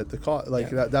offset the cost.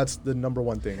 Like, that's the number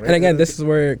one thing, right? And again, this is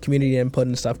where community input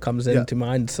and stuff comes into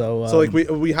mind. So like,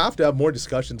 we have to have more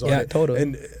discussions on it. Yeah, totally.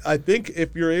 And I think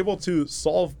if you're able to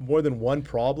solve more than one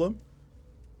problem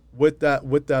with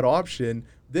that option,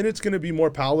 then it's going to be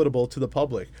more palatable to the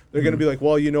public. They're going to be like,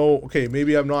 well, okay,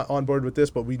 maybe I'm not on board with this,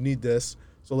 but we need this,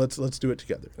 so let's do it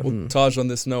together. Well, Taj, on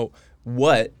this note,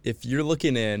 if you're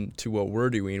looking into what we're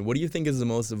doing, what do you think is the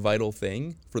most vital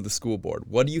thing for the school board?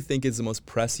 What do you think is the most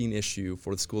pressing issue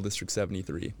for School District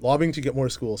 73? Lobbying to get more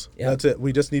schools. Yeah. That's it.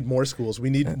 We just need more schools. We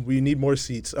need more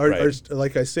seats. Our,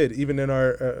 like I said, even in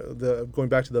our going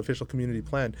back to the official community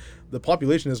plan, the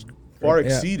population has far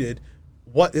exceeded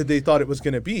what they thought it was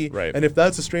going to be. Right. And if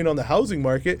that's a strain on the housing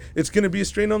market, it's going to be a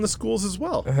strain on the schools as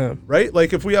well. Right?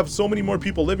 Like, if we have so many more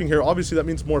people living here, obviously that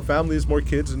means more families, more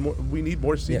kids, and we need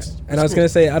more seats. Yeah. And I was going to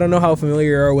say, I don't know how familiar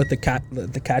you are with the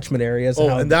catchment areas.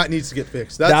 And that needs to get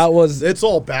fixed. It's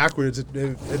all backwards.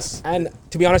 And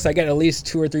to be honest, I get at least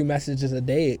 2 or 3 messages a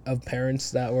day of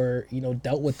parents that were,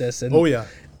 dealt with this. And,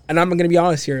 and I'm going to be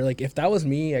honest here. Like, if that was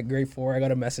me at grade 4, I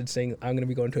got a message saying I'm going to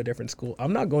be going to a different school.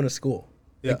 I'm not going to school.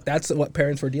 Yeah. Like, that's what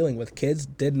parents were dealing with. Kids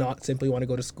did not simply want to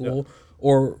go to school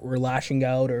or were lashing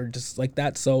out or just like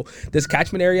that. So this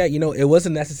catchment area, it was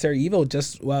a necessary evil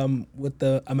just with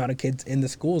the amount of kids in the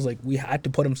schools. Like, we had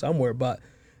to put them somewhere, but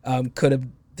could have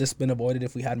this been avoided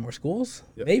if we had more schools?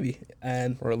 Yep. Maybe.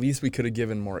 Or at least we could have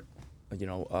given more,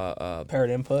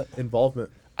 parent input. Involvement.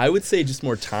 I would say just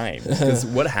more time, because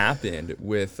what happened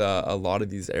with a lot of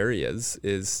these areas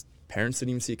is parents didn't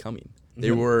even see it coming. They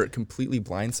were completely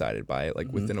blindsided by it,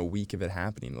 like within a week of it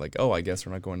happening. Like, oh, I guess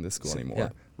we're not going to this school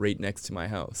anymore, right next to my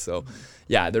house. So,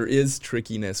 there is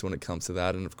trickiness when it comes to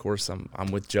that. And of course,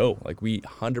 I'm with Joe. Like, we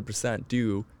 100%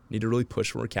 do need to really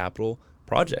push more capital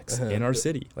projects in our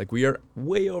city. Like, we are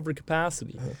way over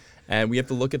capacity. And we have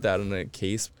to look at that on a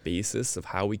case basis of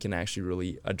how we can actually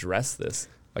really address this.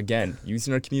 Again,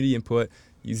 using our community input,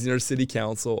 using our city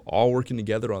council, all working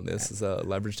together on this is a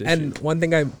leveraged issue. And one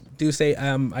thing I do say,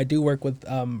 I do work with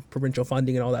provincial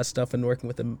funding and all that stuff, and working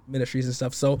with the ministries and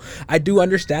stuff. So I do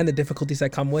understand the difficulties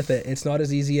that come with it. It's not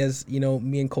as easy as,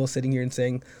 me and Cole sitting here and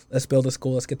saying, let's build a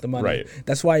school, let's get the money. Right.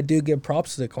 That's why I do give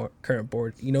props to the current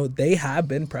board. They have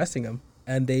been pressing them,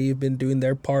 and they've been doing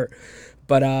their part.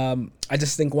 But I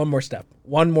just think one more step,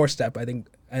 I think,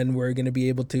 and we're going to be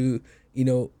able to,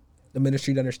 the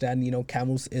ministry to understand,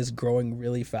 Kamloops is growing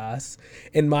really fast.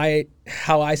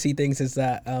 How I see things is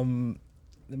that the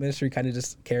ministry kind of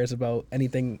just cares about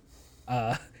anything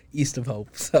east of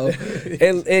Hope. So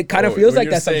it kind of feels like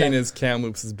that sometimes. What you're saying is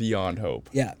Kamloops is beyond Hope.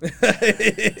 Yeah.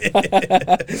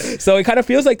 So it kind of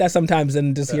feels like that sometimes,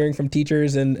 and just hearing from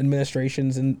teachers and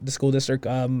administrations in the school district,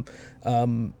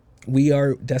 we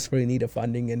are desperately in need of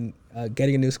funding, and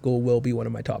getting a new school will be one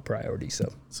of my top priorities.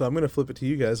 So I'm going to flip it to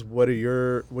you guys. What do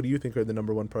you think are the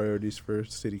number one priorities for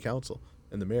city council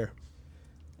and the mayor?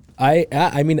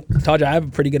 I mean, Taj, I have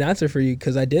a pretty good answer for you,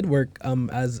 because I did work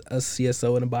as a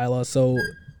CSO in a bylaw. So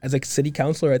as a city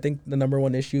councilor, I think the number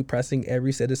one issue pressing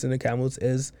every citizen in Kamloops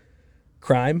is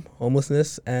crime,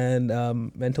 homelessness, and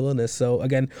mental illness. So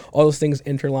again, all those things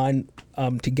interline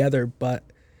together, but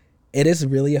it is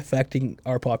really affecting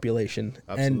our population.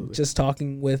 Absolutely. And just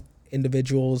talking with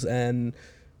individuals and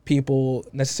people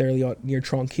necessarily near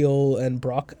Tronc Hill and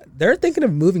Brock, they're thinking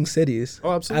of moving cities.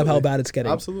 Oh, absolutely. Of how bad it's getting.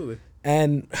 Absolutely.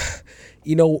 And,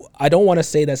 I don't want to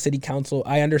say that city council,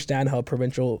 I understand how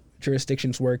provincial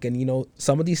jurisdictions work. And,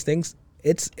 some of these things,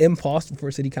 it's impossible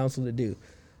for city council to do.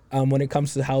 When it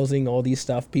comes to housing, all these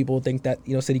stuff, people think that,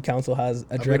 city council has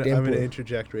a direct input. I'm going to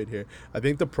interject right here. I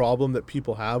think the problem that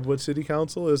people have with city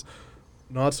council is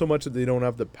not so much that they don't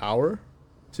have the power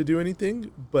to do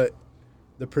anything, but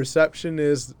the perception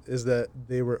is that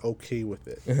they were okay with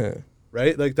it. Uh-huh.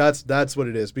 Right? Like that's what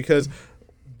it is, because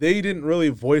they didn't really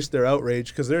voice their outrage,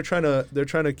 because they're trying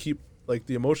to keep like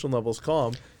the emotional levels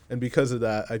calm, and because of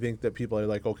that, I think that people are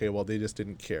like, okay, well, they just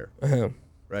didn't care. Uh-huh.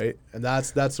 Right? And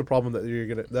that's the problem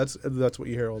that that's what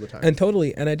you hear all the time. And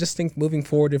totally. And I just think moving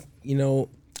forward, if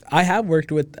I have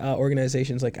worked with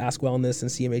organizations like Ask Wellness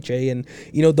and CMHA,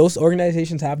 and those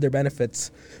organizations have their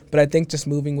benefits, but I think just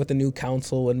moving with a new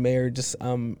council and mayor, just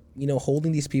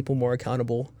holding these people more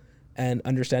accountable and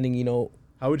understanding,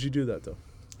 how would you do that though?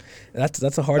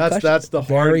 That's a hard question. That's the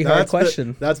very hard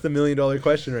question. That's the $1 million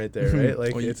question right there, right?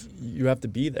 Like, well, you have to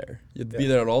be there. You have to be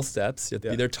there at all steps. You have to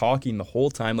be there talking the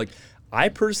whole time. Like, I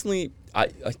personally,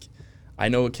 I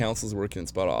know council's working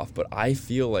its butt off, but I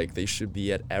feel like they should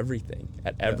be at everything,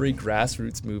 at every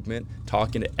grassroots movement,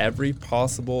 talking to every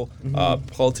possible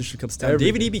politician who comes to town.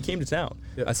 David Eby came to town.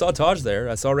 Yeah. I saw Taj there.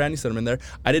 I saw Randy Sutterman there.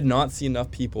 I did not see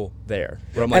enough people there.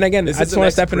 But I'm like, and again, I just want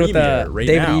to step in with the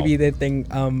David Eby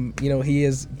thing. He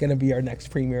is going to be our next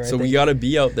premier. So we got to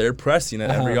be out there pressing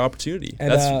at every opportunity.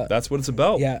 And, that's what it's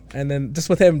about. Yeah, and then just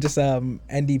with him, just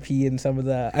NDP and some of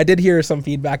the, I did hear some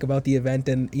feedback about the event,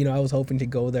 and I was hoping to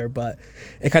go there, but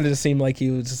it kind of just seemed like he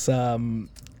was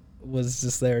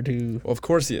just there to. Well, of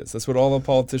course he is. That's what all the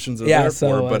politicians are there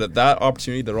for. But at that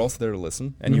opportunity, they're also there to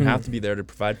listen, and you have to be there to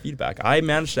provide feedback. I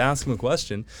managed to ask him a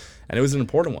question, and it was an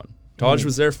important one. Taj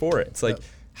was there for it. It's like,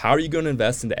 how are you going to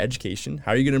invest into education?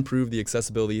 How are you going to improve the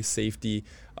accessibility, safety,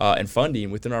 and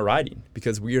funding within our riding?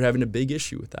 Because we are having a big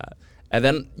issue with that. And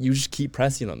then you just keep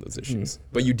pressing on those issues.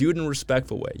 But you do it in a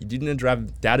respectful way. You do it in a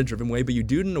data-driven way, but you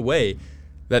do it in a way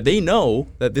that they know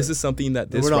that this is something that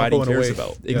this riding cares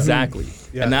about. Yeah. Exactly.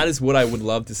 Yeah. And that is what I would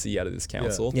love to see out of this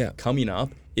council coming up,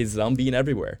 is them being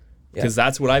everywhere. Because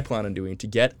that's what I plan on doing, to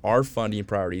get our funding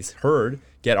priorities heard,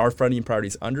 get our funding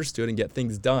priorities understood, and get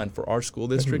things done for our school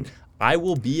district. I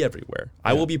will be everywhere.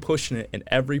 I will be pushing it in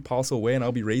every possible way, and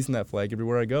I'll be raising that flag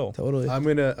everywhere I go. Totally. I'm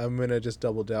gonna just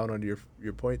double down on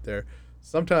your point there.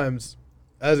 Sometimes,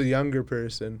 as a younger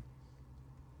person,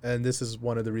 and this is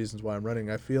one of the reasons why I'm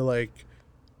running, I feel like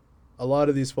a lot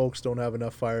of these folks don't have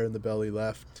enough fire in the belly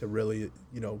left to really,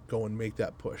 go and make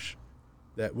that push.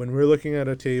 That when we're looking at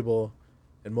a table,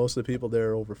 and most of the people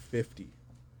there are over 50.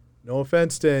 No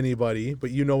offense to anybody,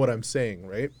 but you know what I'm saying,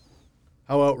 right?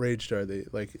 How outraged are they?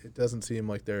 Like, it doesn't seem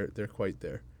like they're quite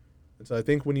there. And so I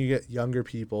think when you get younger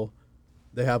people,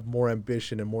 they have more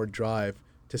ambition and more drive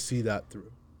to see that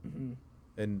through.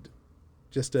 And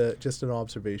just an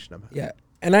observation I'm having. Yeah.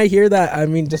 And I hear that. I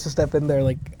mean, just to step in there,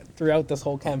 like, throughout this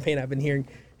whole campaign, I've been hearing,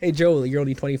 hey, Joe, you're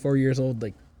only 24 years old.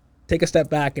 Like, take a step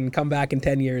back and come back in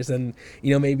 10 years and,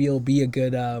 maybe you'll be a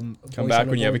good come back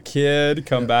when you have a kid,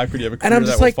 come back when you have a career and I'm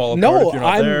just that like, will fall apart if you're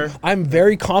not there. I'm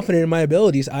very confident in my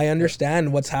abilities. I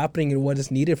understand what's happening and what is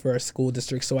needed for our school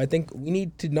district. So I think we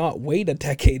need to not wait a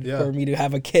decade for me to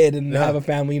have a kid and have a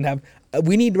family and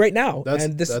we need right now.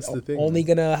 And this is only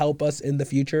going to help us in the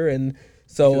future. And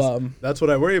so that's what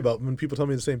I worry about when people tell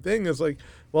me the same thing. It's like,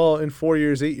 well, in 4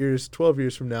 years, 8 years, 12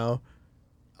 years from now,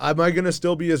 am I going to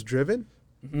still be as driven?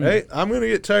 Right, I'm gonna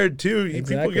get tired too.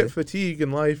 Exactly. People get fatigue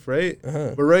in life, right?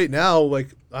 But right now, like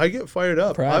I get fired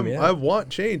up. I want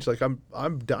change. Like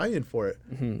I'm dying for it.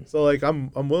 So like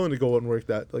I'm willing to go and work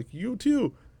that. Like you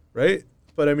too, right?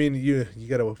 But I mean, you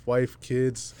got a wife,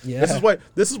 kids. Yeah.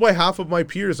 This is why half of my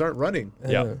peers aren't running.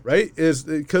 Yeah. Right, is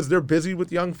because they're busy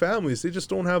with young families. They just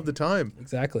don't have the time.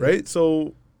 Exactly. Right.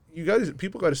 So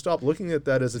people got to stop looking at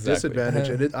that as a disadvantage.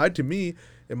 And to me,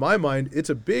 in my mind,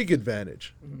 it's a big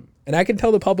advantage. And I can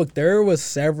tell the public there was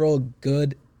several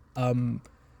good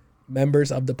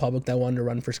members of the public that wanted to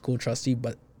run for school trustee,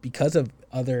 but because of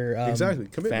other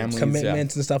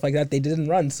commitments and stuff like that, they didn't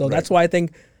run. So that's why I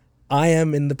think I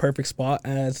am in the perfect spot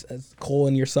as Cole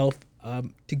and yourself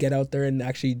to get out there and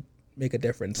actually make a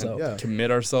difference. So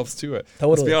commit ourselves to it.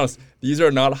 Totally. Let's be honest, these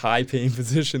are not high-paying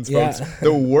positions, folks.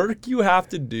 The work you have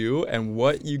to do and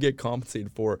what you get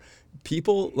compensated for.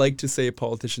 People like to say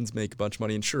politicians make a bunch of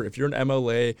money, and sure, if you're an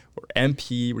MLA or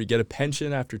MP where you get a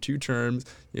pension after 2 terms,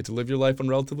 you get to live your life on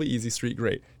relatively easy street,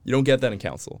 great. You don't get that in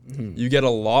council. You get a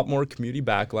lot more community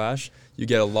backlash. You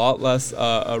get a lot less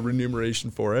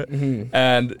remuneration for it.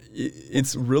 And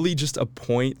it's really just a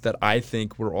point that I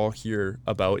think we're all here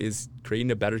about is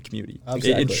creating a better community.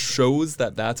 It shows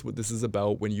that that's what this is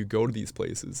about when you go to these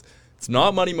places. It's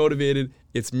not money motivated.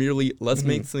 It's merely let's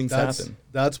make things happen.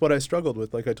 That's what I struggled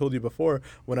with. Like I told you before,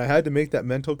 when I had to make that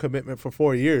mental commitment for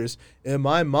 4 years, in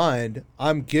my mind,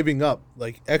 I'm giving up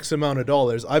like X amount of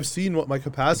dollars. I've seen what my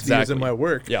capacity is in my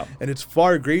work. And it's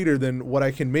far greater than what I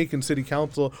can make in city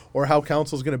council or how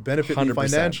council is going to benefit 100%. Me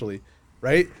financially.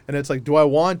 Right. And it's like, do I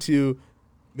want to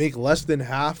make less than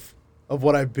half of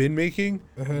what I've been making?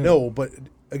 No, but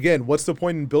again, what's the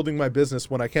point in building my business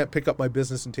when I can't pick up my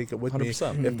business and take it with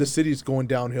 100%. Me if the city's going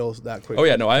downhill that quick? Oh,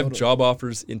 yeah. No, I have job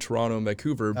offers in Toronto and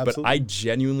Vancouver, but I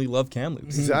genuinely love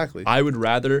Kamloops. Exactly. I would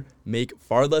rather make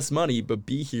far less money, but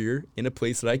be here in a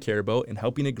place that I care about and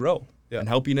helping it grow and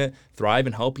helping it thrive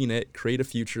and helping it create a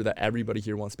future that everybody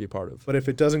here wants to be a part of. But if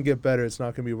it doesn't get better, it's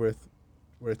not going to be worth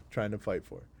trying to fight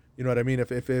for. You know what I mean? If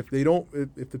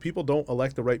the people don't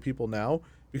elect the right people now,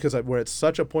 because we're at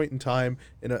such a point in time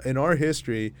in our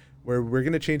history where we're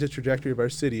going to change the trajectory of our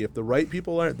city. If the right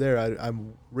people aren't there,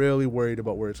 I'm really worried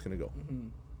about where it's going to go.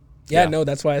 Yeah, no,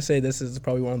 that's why I say this is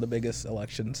probably one of the biggest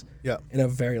elections in a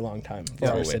very long time for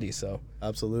our city. So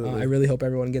absolutely, I really hope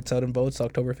everyone gets out and votes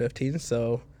October 15th.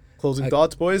 So closing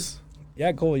thoughts, boys?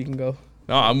 Yeah, Cole, you can go.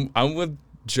 No, I'm with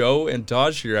Joe and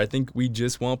Dodge here. I think we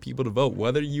just want people to vote,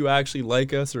 whether you actually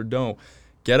like us or don't.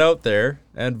 Get out there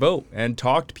and vote and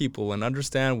talk to people and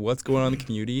understand what's going on in the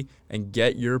community and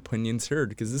get your opinions heard,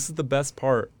 because this is the best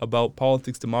part about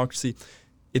politics, democracy.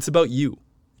 It's about you.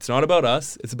 It's not about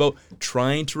us. It's about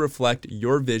trying to reflect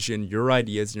your vision, your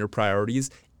ideas, and your priorities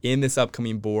in this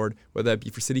upcoming board, whether that be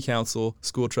for city council,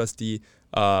 school trustee,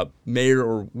 mayor,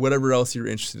 or whatever else you're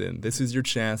interested in. This is your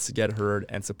chance to get heard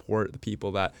and support the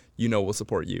people that you know will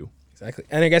support you. Exactly.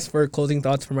 And I guess for closing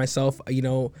thoughts for myself,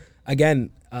 again,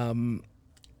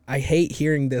 I hate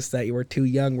hearing this, that we're too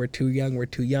young.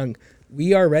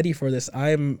 We are ready for this.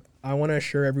 I want to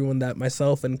assure everyone that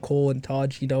myself and Cole and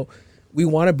Taj, we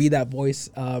want to be that voice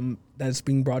that's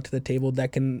being brought to the table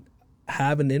that can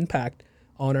have an impact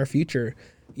on our future.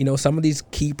 Some of these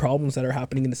key problems that are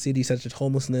happening in the city, such as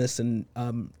homelessness and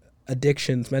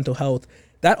addictions, mental health,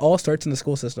 that all starts in the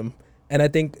school system. And I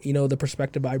think, the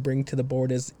perspective I bring to the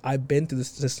board is I've been through this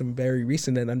system very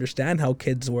recent and understand how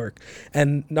kids work.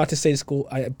 And not to say school,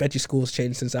 I bet you school's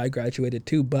changed since I graduated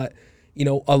too, but,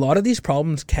 a lot of these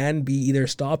problems can be either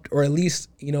stopped or at least,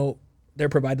 they're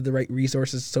provided the right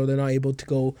resources so they're not able to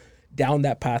go down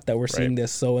that path that we're seeing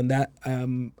this. So, and that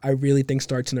I really think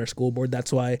starts in our school board.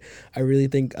 That's why I really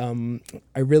think,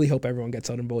 I really hope everyone gets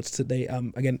out and votes today.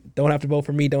 Again, don't have to vote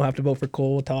for me, don't have to vote for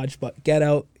Cole, Taj, but get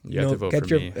out. You have to vote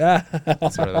for me.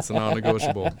 That's a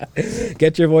non-negotiable.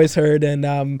 Get your voice heard. And,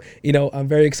 I'm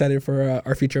very excited for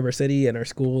our future of our city and our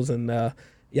schools. And,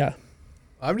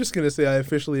 I'm just gonna say I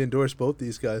officially endorse both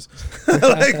these guys.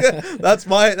 Like, that's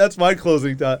my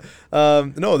closing thought.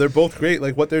 No, they're both great.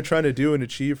 Like, what they're trying to do and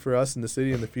achieve for us in the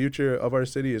city and the future of our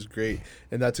city is great,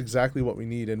 and that's exactly what we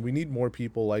need. And we need more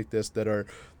people like this that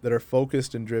are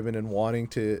focused and driven and wanting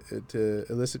to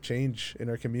elicit change in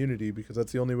our community, because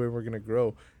that's the only way we're gonna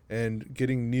grow. And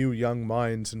getting new young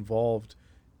minds involved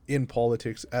in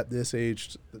politics at this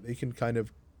age, that they can kind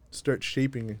of start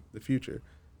shaping the future.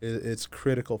 It's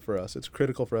critical for us. It's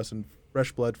critical for us, and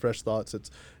fresh blood, fresh thoughts.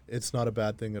 It's not a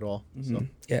bad thing at all. Mm-hmm. So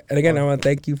yeah, and again, I want to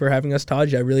thank you for having us,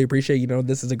 Taj. I really appreciate,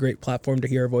 this is a great platform to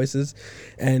hear our voices,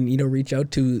 and reach out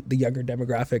to the younger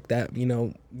demographic that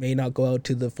may not go out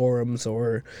to the forums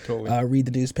or read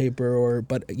the newspaper,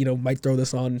 but might throw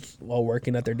this on while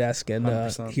working at their desk and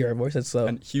hear our voices. So,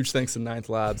 and huge thanks to Ninth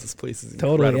Labs. This place is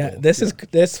incredible. Totally, yeah.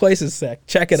 This place is sick.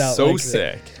 Check it out. So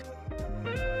sick.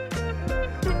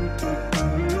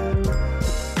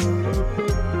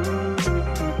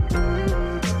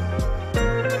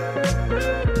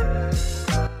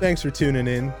 thanks for tuning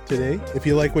in today. If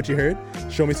you like what you heard,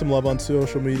 show me some love on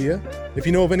social media. If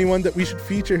you know of anyone that we should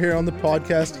feature here on the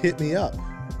podcast, hit me up.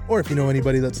 Or if you know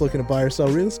anybody that's looking to buy or sell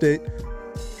real estate,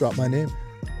 drop my name.